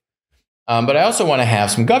myself, but I also want to have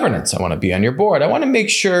some governance. I want to be on your board. I want to make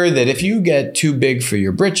sure that if you get too big for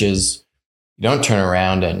your britches, you don't turn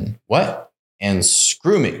around and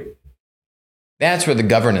screw me. That's where the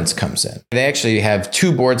governance comes in. They actually have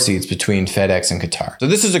 2 board seats between FedEx and Qatar. So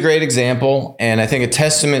this is a great example, and I think a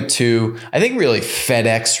testament to, really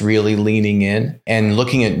FedEx really leaning in and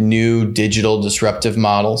looking at new digital disruptive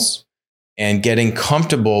models and getting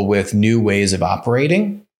comfortable with new ways of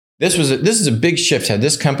operating. This is a big shift how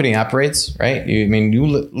this company operates, right? You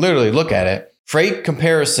literally look at it. Freight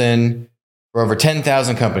comparison for over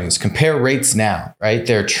 10,000 companies. Compare rates now, right?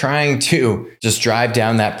 They're trying to just drive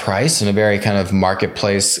down that price in a very kind of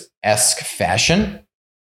marketplace-esque fashion.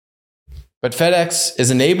 But FedEx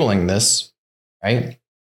is enabling this, right?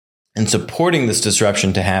 And supporting this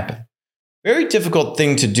disruption to happen. Very difficult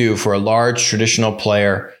thing to do for a large traditional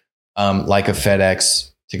player like a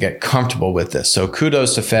FedEx to get comfortable with this. So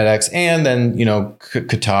kudos to FedEx, and then,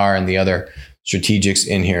 Qatar and the other strategics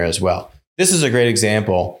in here as well. This is a great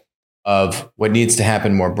example of what needs to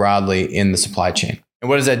happen more broadly in the supply chain. And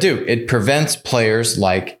what does that do? It prevents players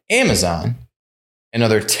like Amazon and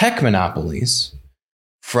other tech monopolies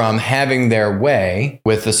from having their way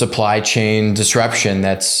with the supply chain disruption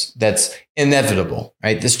that's inevitable,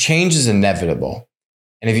 right? This change is inevitable.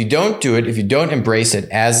 And if you don't do it, if you don't embrace it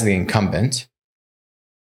as the incumbent,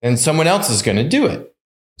 then someone else is going to do it.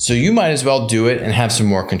 So you might as well do it and have some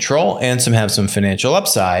more control and have some financial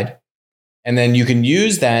upside. And then you can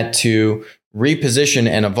use that to reposition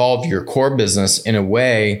and evolve your core business in a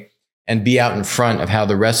way and be out in front of how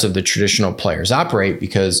the rest of the traditional players operate,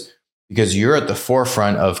 because you're at the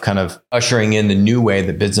forefront of kind of ushering in the new way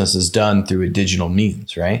that business is done through a digital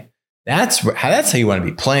means, right? That's how you want to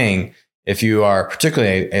be playing if you are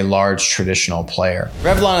particularly a large traditional player.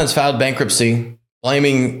 Revlon has filed bankruptcy,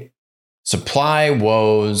 blaming supply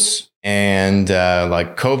woes and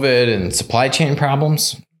like COVID and supply chain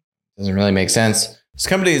problems. Doesn't really make sense. This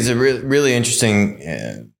company is a really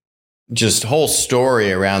interesting just whole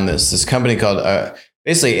story around this. This company called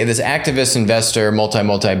basically this activist investor,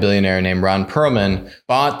 multi-billionaire named Ron Perlman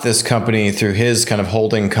bought this company through his kind of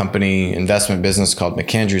holding company investment business called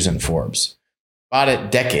MacAndrews and Forbes. Bought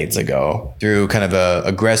it decades ago through kind of a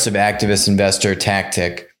aggressive activist investor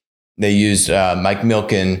tactic. They used Mike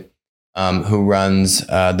Milken, who runs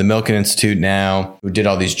the Milken Institute now, who did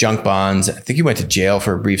all these junk bonds. I think he went to jail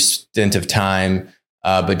for a brief stint of time.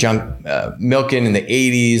 But Milken in the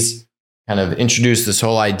 80s kind of introduced this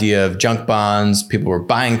whole idea of junk bonds. People were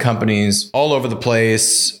buying companies all over the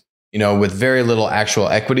place, with very little actual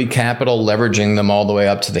equity capital, leveraging them all the way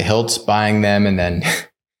up to the hilts, buying them, and then,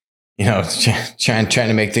 trying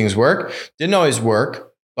to make things work. Didn't always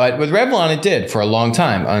work, but with Revlon, it did for a long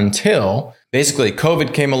time until basically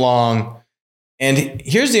COVID came along. And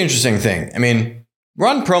here's the interesting thing. I mean,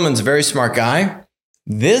 Ron Perlman's a very smart guy.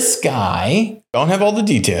 This guy, don't have all the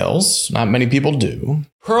details. Not many people do.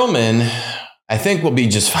 Perlman, I think, will be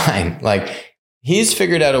just fine. Like, he's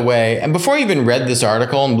figured out a way. And before I even read this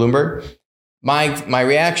article in Bloomberg, my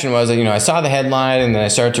reaction was, I saw the headline and then I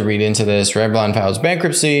started to read into this. Revlon files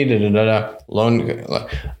bankruptcy, loan. I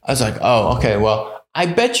was like, oh, okay, well, I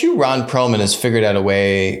bet you Ron Perlman has figured out a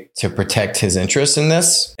way to protect his interests in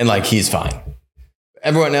this. And he's fine.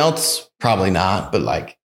 Everyone else, probably not,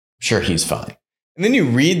 but sure, he's fine. And then you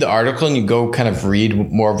read the article and you go kind of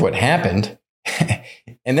read more of what happened.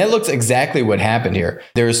 And that looks exactly what happened here.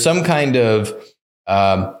 There was some kind of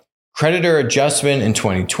creditor adjustment in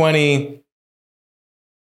 2020.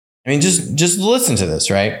 I mean, just listen to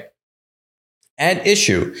this, right? At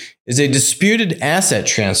issue is a disputed asset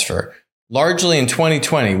transfer, largely in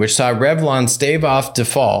 2020, which saw Revlon stave off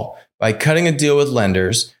default by cutting a deal with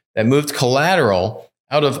lenders that moved collateral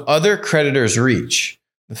out of other creditors' reach.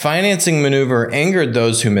 The financing maneuver angered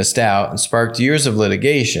those who missed out and sparked years of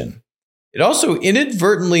litigation. It also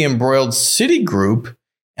inadvertently embroiled Citigroup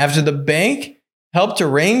after the bank helped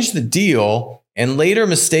arrange the deal and later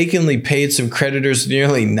mistakenly paid some creditors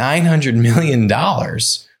nearly $900 million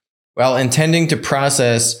while intending to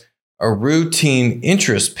process a routine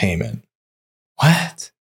interest payment.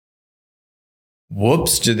 What?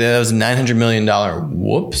 Whoops. That was a $900 million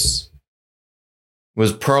whoops.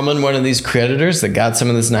 Was Perlman one of these creditors that got some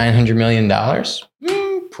of this $900 million?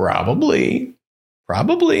 Probably.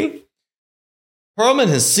 Perlman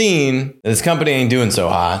has seen that his company ain't doing so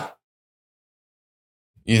hot.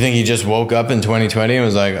 You think he just woke up in 2020 and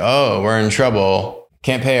was like, oh, we're in trouble.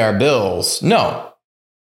 Can't pay our bills. No.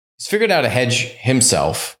 He's figured out a hedge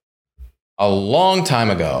himself a long time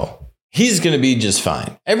ago. He's going to be just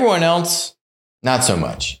fine. Everyone else, not so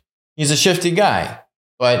much. He's a shifty guy.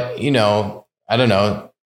 But, I don't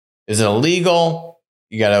know. Is it illegal?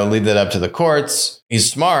 You got to leave that up to the courts. He's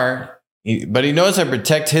smart, but he knows how to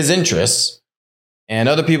protect his interests, and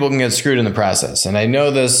other people can get screwed in the process. And I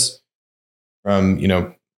know this from,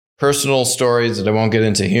 personal stories that I won't get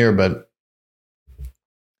into here, but this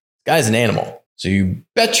guy's an animal. So you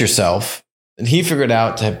bet yourself that he figured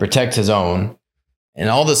out to protect his own, and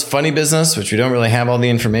all this funny business, which we don't really have all the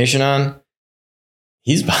information on,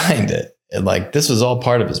 he's behind it. And this was all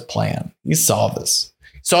part of his plan. He saw this.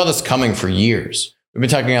 He saw this coming for years. We've been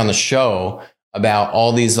talking on the show about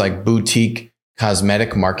all these boutique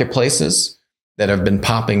cosmetic marketplaces that have been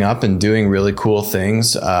popping up and doing really cool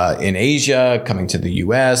things in Asia, coming to the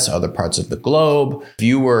US, other parts of the globe. If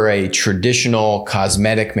you were a traditional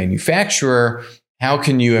cosmetic manufacturer, how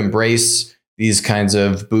can you embrace these kinds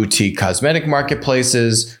of boutique cosmetic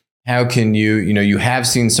marketplaces? How can you have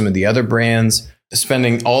seen some of the other brands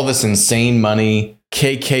spending all this insane money.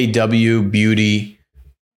 KKW Beauty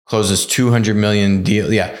closes $200 million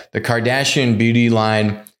deal. Yeah, the Kardashian beauty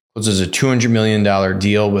line closes a $200 million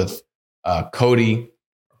deal with Coty,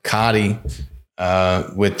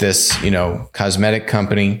 with this, cosmetic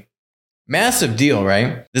company. Massive deal,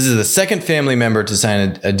 right? This is the second family member to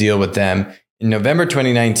sign a deal with them. In November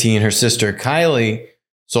 2019, her sister Kylie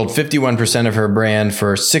sold 51% of her brand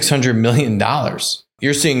for $600 million.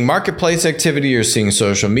 You're seeing marketplace activity. You're seeing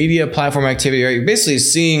social media platform activity. Right? You're basically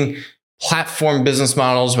seeing platform business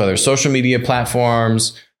models, whether social media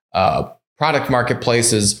platforms, product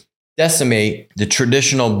marketplaces, decimate the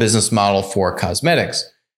traditional business model for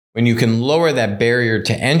cosmetics. When you can lower that barrier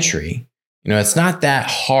to entry, it's not that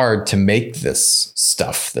hard to make this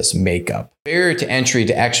stuff, this makeup. Barrier to entry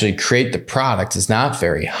to actually create the product is not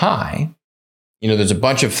very high. There's a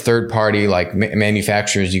bunch of third-party like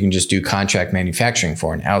manufacturers you can just do contract manufacturing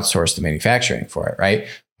for and outsource the manufacturing for it, right? The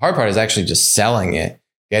hard part is actually just selling it,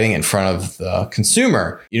 getting in front of the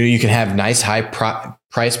consumer. You can have nice high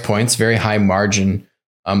price points, very high margin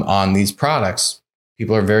on these products.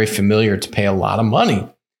 People are very familiar to pay a lot of money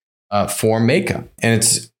for makeup, and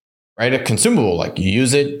it's a consumable. Like you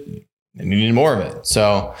use it, and you need more of it.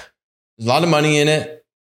 So there's a lot of money in it.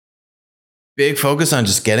 Big focus on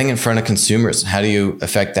just getting in front of consumers. How do you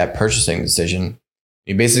affect that purchasing decision?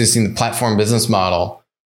 You basically seen the platform business model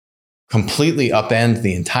completely upend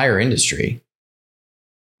the entire industry.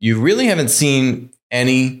 You really haven't seen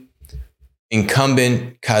any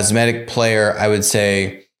incumbent cosmetic player, I would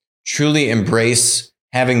say, truly embrace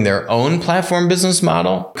having their own platform business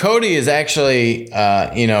model. Coty is actually,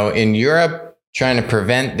 in Europe, trying to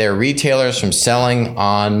prevent their retailers from selling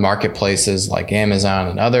on marketplaces like Amazon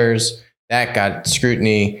and others. That got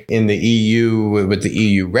scrutiny in the EU with the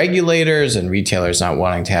EU regulators and retailers not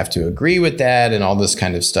wanting to have to agree with that and all this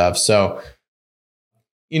kind of stuff. So,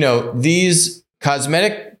 these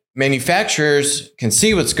cosmetic manufacturers can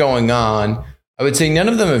see what's going on. I would say none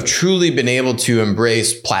of them have truly been able to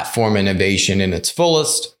embrace platform innovation in its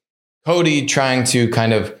fullest. Coty trying to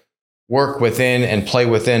kind of work within and play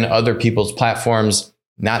within other people's platforms,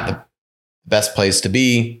 not the best place to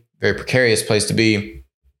be, very precarious place to be.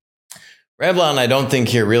 Revlon, I don't think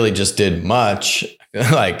here really just did much.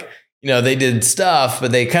 They did stuff,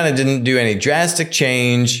 but they kind of didn't do any drastic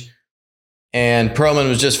change. And Perlman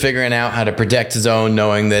was just figuring out how to protect his own,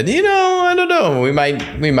 knowing that, I don't know, we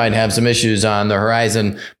might have some issues on the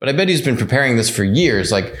horizon. But I bet he's been preparing this for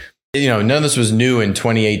years. None of this was new in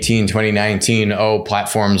 2018, 2019. Oh,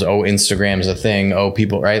 platforms. Oh, Instagram's a thing. Oh,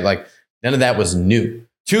 people, right? None of that was new.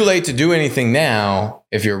 Too late to do anything now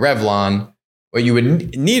if you're Revlon. What you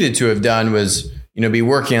would needed to have done was, be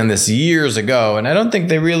working on this years ago. And I don't think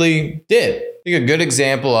they really did. I think a good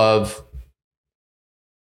example of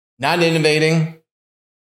not innovating,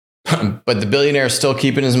 but the billionaire is still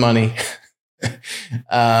keeping his money.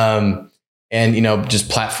 And, just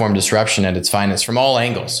platform disruption at its finest from all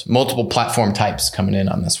angles, multiple platform types coming in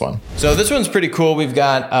on this one. So this one's pretty cool. We've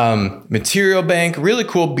got Material Bank, really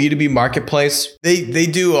cool B2B marketplace. They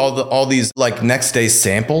do all these next day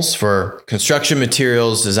samples for construction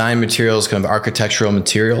materials, design materials, kind of architectural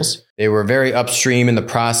materials. They were very upstream in the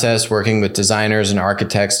process, working with designers and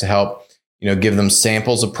architects to help, give them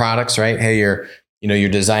samples of products, right? Hey, you're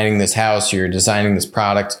designing this house, you're designing this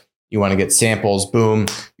product. You want to get samples, boom,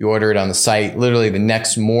 you order it on the site. Literally the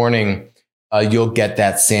next morning, you'll get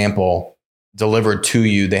that sample delivered to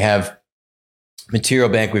you. They have Material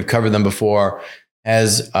Bank, we've covered them before,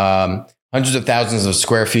 has hundreds of thousands of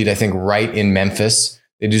square feet, I think, right in Memphis.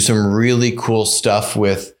 They do some really cool stuff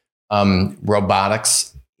with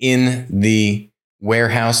robotics in the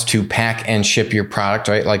warehouse to pack and ship your product,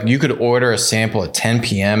 right? You could order a sample at 10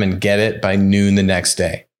 p.m. and get it by noon the next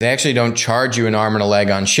day. They actually don't charge you an arm and a leg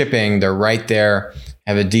on shipping. They're right there,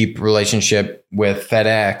 have a deep relationship with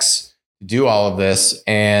FedEx to do all of this.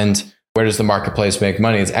 And where does the marketplace make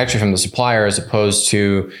money? It's actually from the supplier as opposed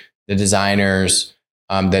to the designers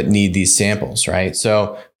that need these samples, right?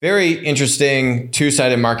 So very interesting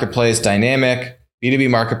two-sided marketplace dynamic, B2B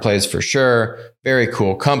marketplace for sure. Very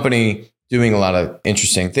cool company doing a lot of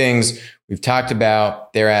interesting things. We've talked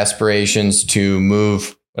about their aspirations to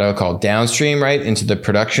move what I would call downstream, right, into the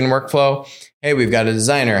production workflow. Hey, we've got a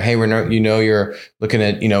designer. Hey, you're looking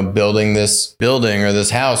at, building this building or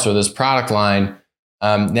this house or this product line.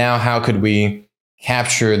 Now, how could we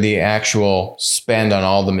capture the actual spend on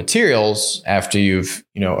all the materials after you've,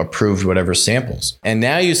 approved whatever samples? And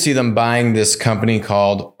now you see them buying this company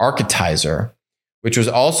called Architizer, which was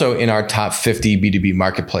also in our top 50 B2B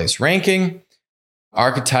marketplace ranking.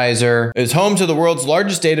 Architizer is home to the world's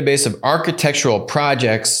largest database of architectural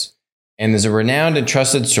projects and is a renowned and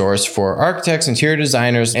trusted source for architects, interior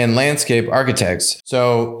designers, and landscape architects.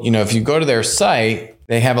 So, if you go to their site,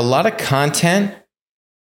 they have a lot of content,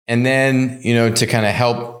 and then, to kind of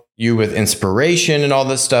help you with inspiration and all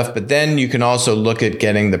this stuff. But then you can also look at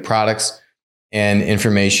getting the products and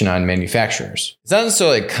information on manufacturers. It's not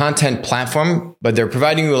necessarily a content platform, but they're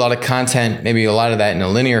providing you a lot of content, maybe a lot of that in a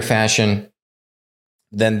linear fashion.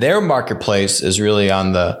 Then their marketplace is really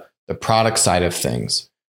on the product side of things.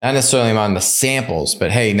 Not necessarily on the samples, but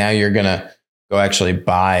hey, now you're going to go actually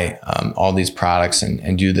buy all these products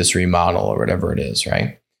and do this remodel or whatever it is,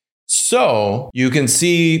 right? So you can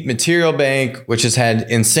see Material Bank, which has had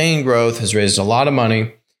insane growth, has raised a lot of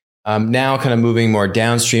money, now kind of moving more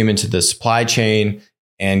downstream into the supply chain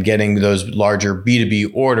and getting those larger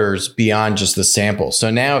B2B orders beyond just the samples. So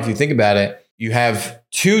now if you think about it, you have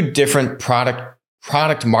two different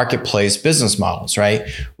product marketplace business models, right?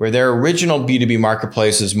 Where their original B2B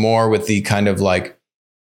marketplace is more with the kind of like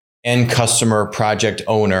end customer project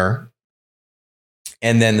owner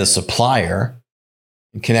and then the supplier,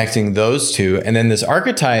 and connecting those two. And then this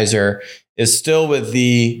Architizer is still with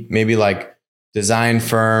the maybe like design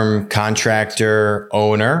firm, contractor,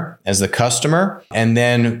 owner as the customer, and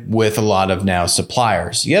then with a lot of now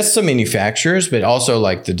suppliers. Yes, some manufacturers, but also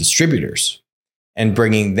like the distributors, and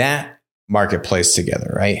bringing that marketplace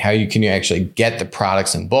together, right? How can you actually get the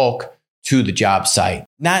products in bulk to the job site?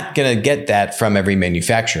 Not going to get that from every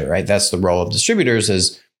manufacturer, right? That's the role of distributors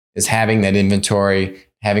is having that inventory,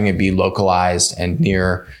 having it be localized and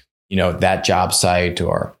near, that job site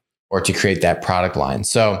or to create that product line.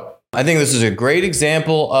 So I think this is a great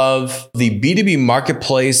example of the B2B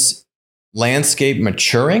marketplace landscape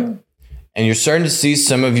maturing. And you're starting to see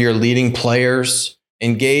some of your leading players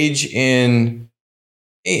engage in,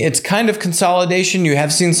 it's kind of consolidation. You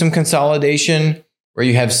have seen some consolidation where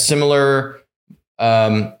you have similar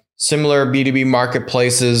B2B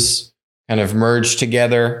marketplaces kind of merged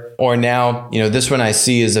together. Or now, this one I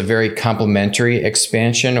see is a very complementary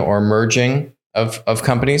expansion or merging of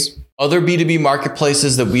companies. Other B2B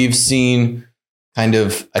marketplaces that we've seen kind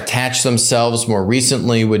of attach themselves more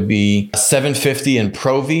recently would be 750 and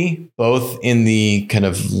Provi, both in the kind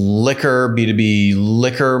of B2B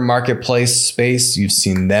liquor marketplace space. You've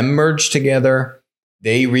seen them merge together.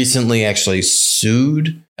 They recently actually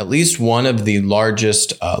sued at least one of the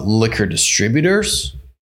largest liquor distributors.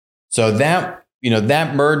 So that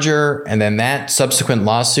merger and then that subsequent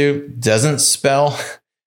lawsuit doesn't spell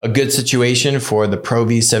a good situation for the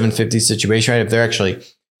Provi 750 situation, right? If they're actually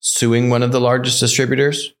suing one of the largest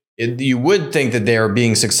distributors, you would think that they are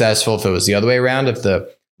being successful if it was the other way around, if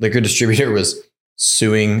the liquor distributor was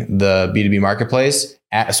suing the B2B marketplace,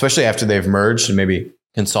 especially after they've merged and maybe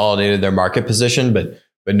consolidated their market position, but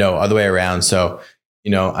no, other way around. So,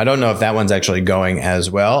 I don't know if that one's actually going as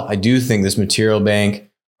well. I do think this Material Bank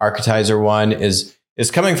Architizer one is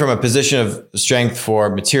coming from a position of strength for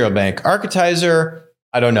Material Bank. Architizer,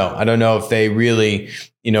 I don't know. I don't know if they really,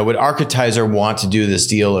 would Architizer want to do this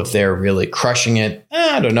deal if they're really crushing it?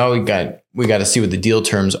 I don't know. We got to see what the deal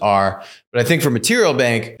terms are. But I think for Material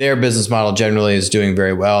Bank, their business model generally is doing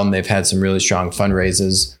very well, and they've had some really strong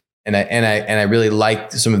fundraisers. And I really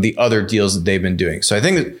like some of the other deals that they've been doing. So I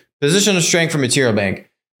think the position of strength for Material Bank,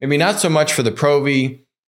 maybe not so much for the Provi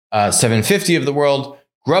 750 of the world.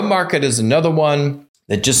 GrubMarket is another one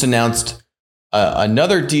that just announced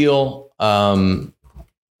another deal,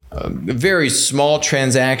 a very small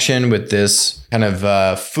transaction with this kind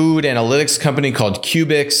of food analytics company called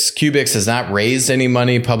Cubix. Cubix has not raised any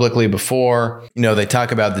money publicly before. They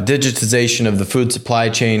talk about the digitization of the food supply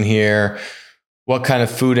chain here, what kind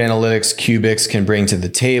of food analytics Cubix can bring to the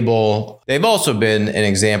table. They've also been an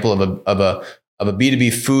example of a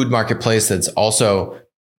B2B food marketplace that's also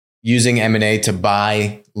using M&A to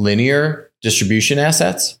buy linear distribution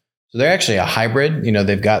assets. So they're actually a hybrid.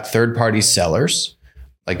 They've got third-party sellers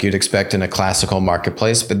like you'd expect in a classical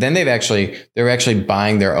marketplace, but then they're actually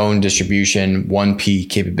buying their own distribution 1P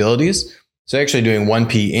capabilities. So they're actually doing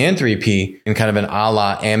 1P and 3P in kind of an a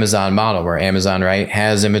la Amazon model, where Amazon, right,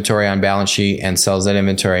 has inventory on balance sheet and sells that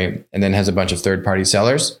inventory and then has a bunch of third-party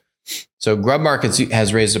sellers. So GrubMarket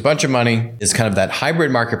has raised a bunch of money, is kind of that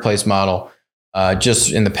hybrid marketplace model.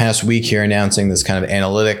 Just in the past week here, announcing this kind of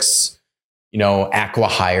analytics,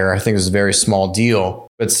 acqui-hire. I think it was a very small deal,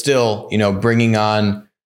 but still, bringing on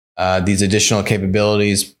these additional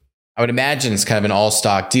capabilities. I would imagine it's kind of an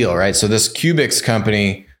all-stock deal, right? So this Cubix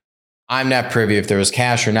company, I'm not privy if there was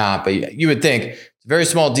cash or not, but you would think it's a very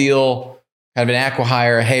small deal, kind of an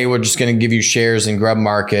acqui-hire. Hey, we're just going to give you shares in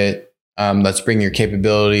GrubMarket. Let's bring your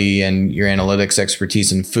capability and your analytics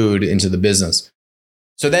expertise in food into the business.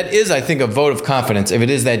 So that is, I think, a vote of confidence if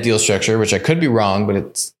it is that deal structure, which I could be wrong, but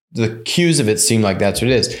it's the cues of it seem like that's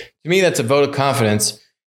what it is. To me, that's a vote of confidence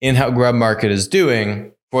in how GrubMarket is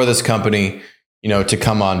doing for this company, to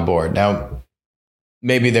come on board. Now,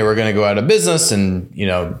 maybe they were going to go out of business and,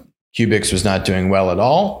 Cubix was not doing well at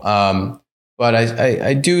all. But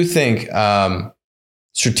I do think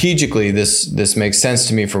strategically this makes sense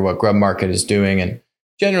to me for what GrubMarket is doing, and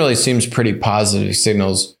generally seems pretty positive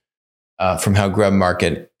signals from how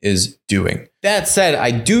GrubMarket is doing. That said,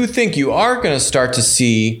 I do think you are going to start to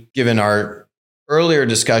see, given our earlier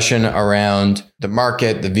discussion around the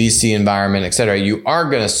market, the VC environment, et cetera, you are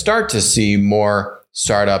going to start to see more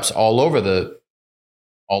startups all over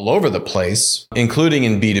the place, including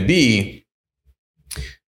in B2B,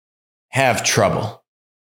 have trouble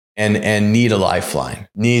and need a lifeline,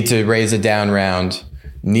 need to raise a down round,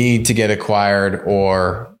 need to get acquired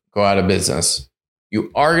or go out of business. You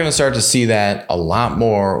are going to start to see that a lot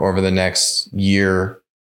more over the next year,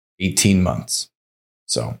 18 months.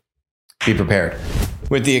 So be prepared.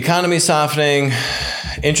 With the economy softening,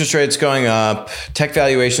 interest rates going up, tech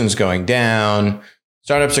valuations going down,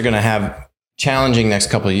 startups are going to have challenging next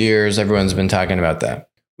couple of years. Everyone's been talking about that.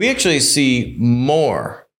 We actually see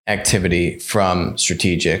more activity from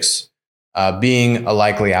strategics being a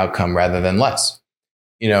likely outcome rather than less.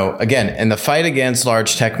 Again, in the fight against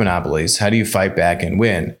large tech monopolies, how do you fight back and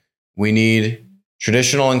win? We need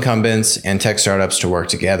traditional incumbents and tech startups to work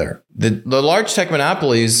together. The large tech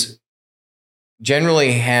monopolies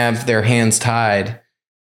generally have their hands tied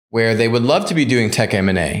where they would love to be doing tech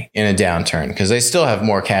M&A in a downturn because they still have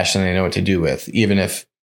more cash than they know what to do with, even if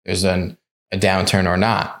there's a downturn or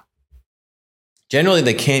not. Generally,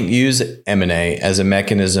 they can't use M&A as a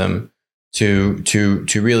mechanism to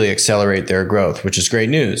really accelerate their growth, which is great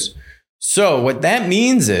news. So what that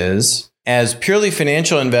means is, as purely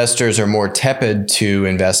financial investors are more tepid to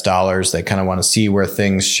invest dollars, they kind of want to see where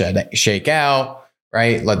things shake out,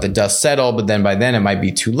 right? Let the dust settle, but then by then it might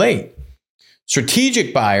be too late.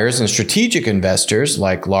 Strategic buyers and strategic investors,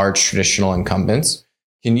 like large traditional incumbents,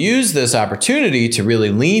 can use this opportunity to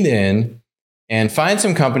really lean in and find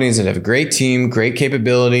some companies that have a great team, great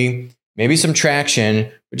capability, maybe some traction,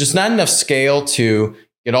 but just not enough scale to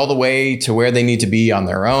get all the way to where they need to be on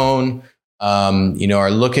their own, are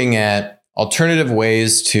looking at alternative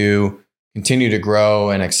ways to continue to grow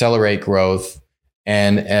and accelerate growth.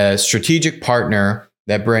 And a strategic partner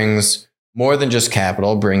that brings more than just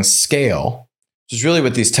capital, brings scale, which is really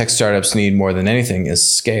what these tech startups need more than anything, is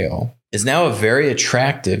scale, is now a very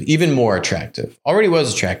attractive, even more attractive, already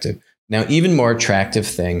was attractive, now even more attractive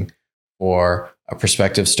thing for a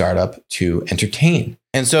prospective startup to entertain.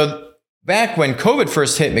 And so back when COVID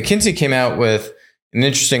first hit, McKinsey came out with an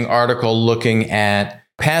interesting article looking at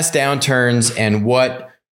past downturns and what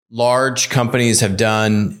large companies have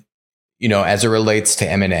done, as it relates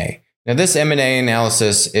to M&A. Now, this M&A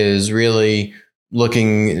analysis is really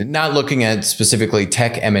not looking at specifically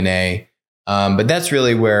tech M&A, but that's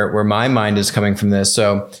really where my mind is coming from this.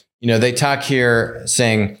 So, they talk here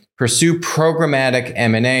saying, pursue programmatic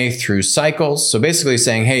M&A through cycles. So basically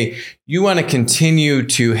saying, hey, you want to continue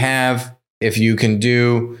to have, if you can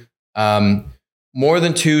do more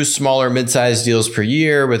than 2 smaller mid-sized deals per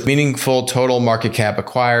year with meaningful total market cap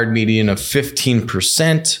acquired median of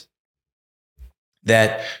 15%,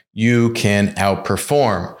 that you can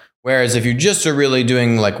outperform. Whereas if you just are really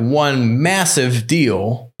doing like one massive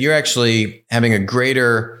deal, you're actually having a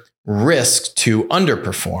greater risk to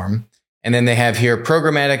underperform. And then they have here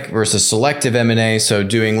programmatic versus selective M&A. So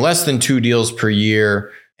doing less than 2 deals per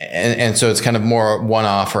year. And so it's kind of more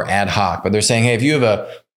one-off or ad hoc. But they're saying, hey, if you have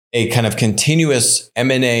a kind of continuous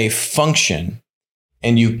M&A function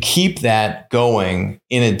and you keep that going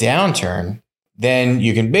in a downturn, then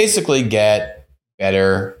you can basically get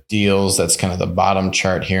better deals. That's kind of the bottom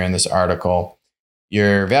chart here in this article.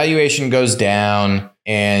 Your valuation goes down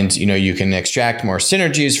and, you can extract more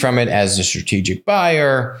synergies from it as a strategic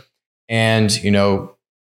buyer. And,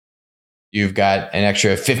 you've got an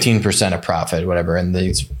extra 15% of profit, whatever, in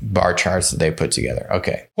these bar charts that they put together.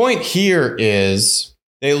 Okay. Point here is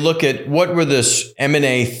they look at what were the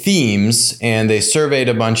M&A themes, and they surveyed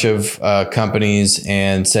a bunch of companies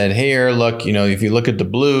and said, here, look, if you look at the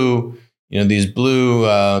blue, these blue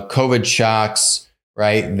COVID shocks,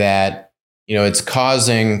 right, that, it's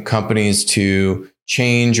causing companies to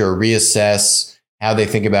change or reassess how they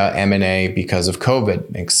think about M&A because of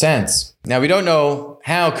COVID. Makes sense. Now, we don't know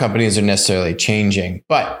how companies are necessarily changing,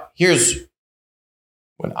 but here's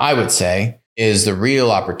what I would say is the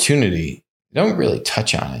real opportunity. They don't really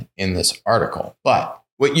touch on it in this article, but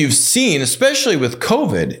what you've seen, especially with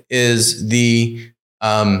COVID, is the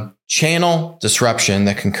channel disruption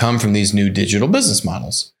that can come from these new digital business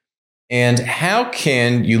models. And how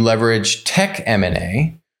can you leverage tech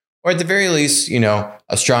M&A, or at the very least, a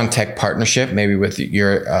strong tech partnership, maybe with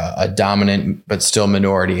a dominant but still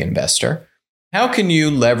minority investor? How can you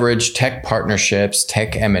leverage tech partnerships,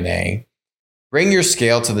 tech M&A, bring your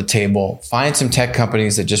scale to the table, find some tech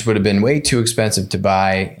companies that just would have been way too expensive to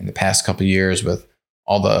buy in the past couple of years with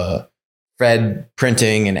all the Fed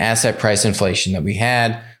printing and asset price inflation that we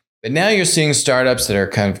had. But now you're seeing startups that are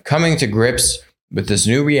kind of coming to grips with this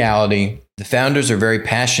new reality. The founders are very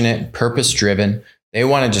passionate, purpose-driven. They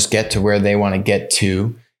want to just get to where they want to get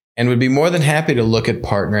to and would be more than happy to look at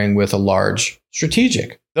partnering with a large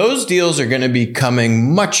strategic. Those deals are going to be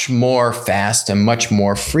coming much more fast and much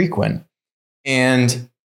more frequent. And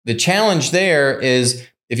the challenge there is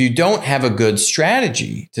if you don't have a good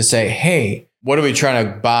strategy to say, hey, what are we trying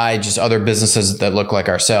to buy? Just other businesses that look like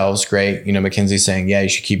ourselves. Great. McKinsey's saying, yeah, you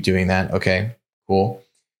should keep doing that. Okay, cool.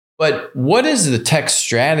 But what is the tech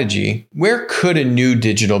strategy? Where could a new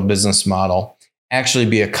digital business model actually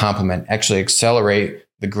be a complement, actually accelerate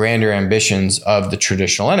the grander ambitions of the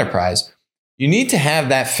traditional enterprise? You need to have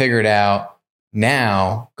that figured out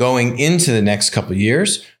now going into the next couple of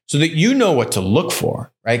years so that you know what to look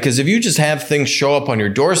for, right? Because if you just have things show up on your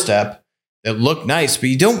doorstep that look nice, but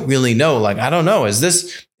you don't really know, I don't know, is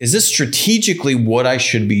this strategically what I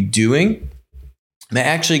should be doing? Am I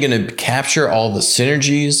actually going to capture all the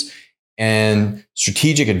synergies and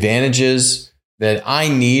strategic advantages that I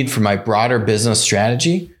need for my broader business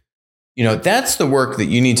strategy? That's the work that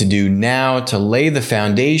you need to do now to lay the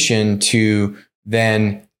foundation to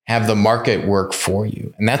then have the market work for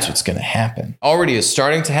you. And that's what's going to happen. Already is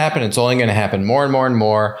starting to happen. It's only going to happen more and more and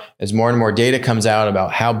more as more and more data comes out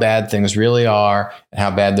about how bad things really are and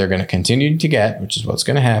how bad they're going to continue to get, which is what's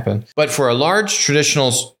going to happen. But for a large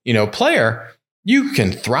traditional, player, you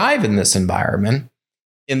can thrive in this environment.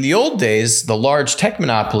 In the old days, the large tech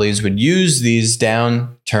monopolies would use these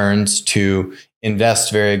downturns to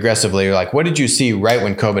invest very aggressively. Like, what did you see right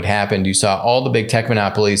when COVID happened? You saw all the big tech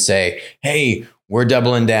monopolies say, hey, we're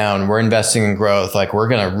doubling down. We're investing in growth. We're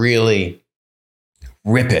going to really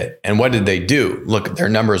rip it. And what did they do? Look, their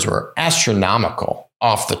numbers were astronomical,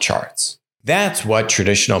 off the charts. That's what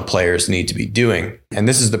traditional players need to be doing. And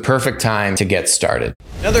this is the perfect time to get started.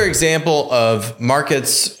 Another example of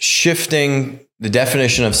markets shifting the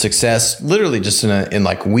definition of success, literally just in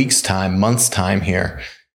weeks time, months time here.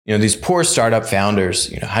 These poor startup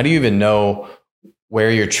founders, how do you even know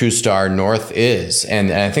where your true star north is?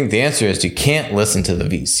 And I think the answer is you can't listen to the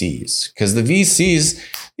VCs, because the VCs,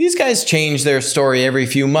 these guys change their story every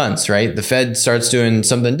few months, right? The Fed starts doing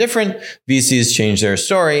something different. VCs change their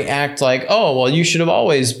story, act like, oh, well, you should have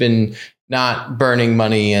always been not burning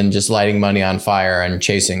money and just lighting money on fire and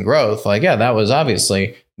chasing growth. Yeah, that was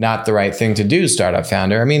obviously not the right thing to do, startup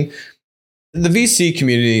founder. I mean, the VC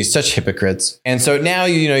community is such hypocrites. And so now,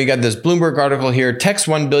 you got this Bloomberg article here, tech's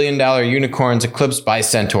 $1 billion unicorns eclipsed by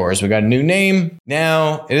centaurs. We got a new name.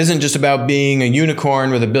 Now, it isn't just about being a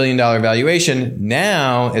unicorn with $1 billion valuation.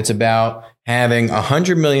 Now it's about having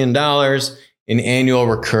 $100 million in annual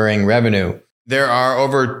recurring revenue. There are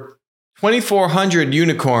over 2,400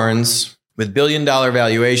 unicorns with $1 billion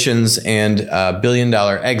valuations and $1 billion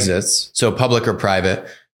exits, so public or private.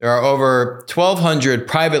 There are over 1,200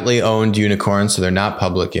 privately owned unicorns, so they're not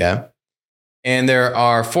public yet. And there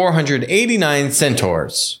are 489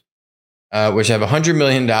 centaurs, which have $100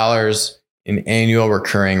 million in annual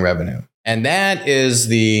recurring revenue. And that is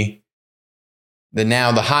the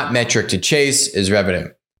hot metric to chase is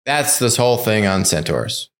revenue. That's this whole thing on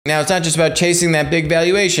centaurs. Now, it's not just about chasing that big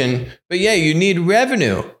valuation, but yeah, you need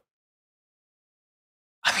revenue.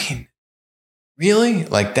 I mean, really?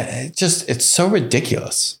 That? It's so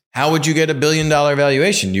ridiculous. How would you get $1 billion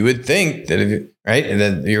valuation? You would think that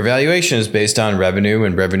that your valuation is based on revenue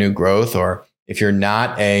and revenue growth, or if you're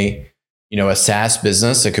not a SaaS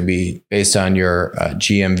business, it could be based on your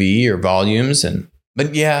GMV or volumes.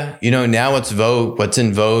 But yeah, now what's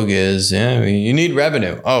in vogue is you need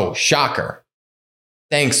revenue. Oh, shocker!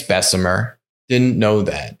 Thanks, Bessemer. Didn't know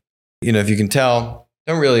that. If you can tell,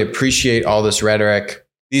 don't really appreciate all this rhetoric.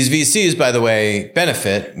 These VCs, by the way,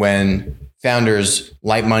 benefit when founders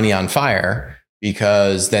light money on fire,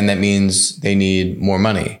 because then that means they need more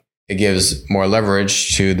money. It gives more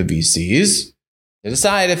leverage to the VCs to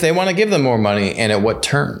decide if they want to give them more money and at what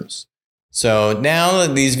terms. So now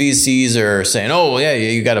that these VCs are saying, oh, well, yeah,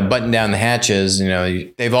 you got to button down the hatches,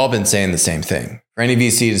 they've all been saying the same thing. For any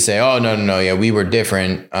VC to say, oh, no, yeah, we were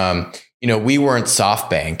different. We weren't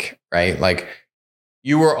SoftBank, right?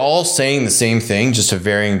 you were all saying the same thing, just to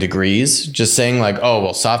varying degrees, just saying like, oh,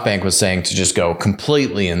 well, SoftBank was saying to just go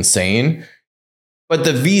completely insane. But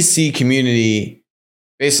the VC community,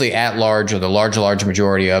 basically at large, or the large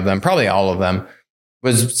majority of them, probably all of them,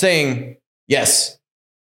 was saying, yes,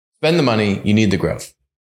 spend the money, you need the growth.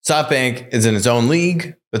 SoftBank is in its own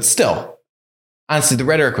league, but still, honestly, the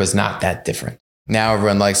rhetoric was not that different. Now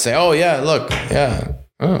everyone likes to say, oh, yeah, look, yeah,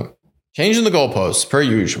 oh. Changing the goalposts, per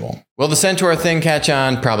usual. Will the Centaur thing catch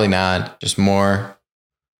on? Probably not. Just more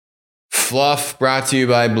fluff brought to you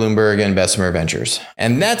by Bloomberg and Bessemer Ventures.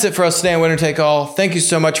 And that's it for us today on Winner Take All. Thank you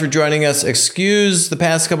so much for joining us. Excuse the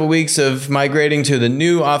past couple weeks of migrating to the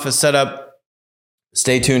new office setup.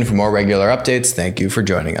 Stay tuned for more regular updates. Thank you for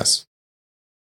joining us.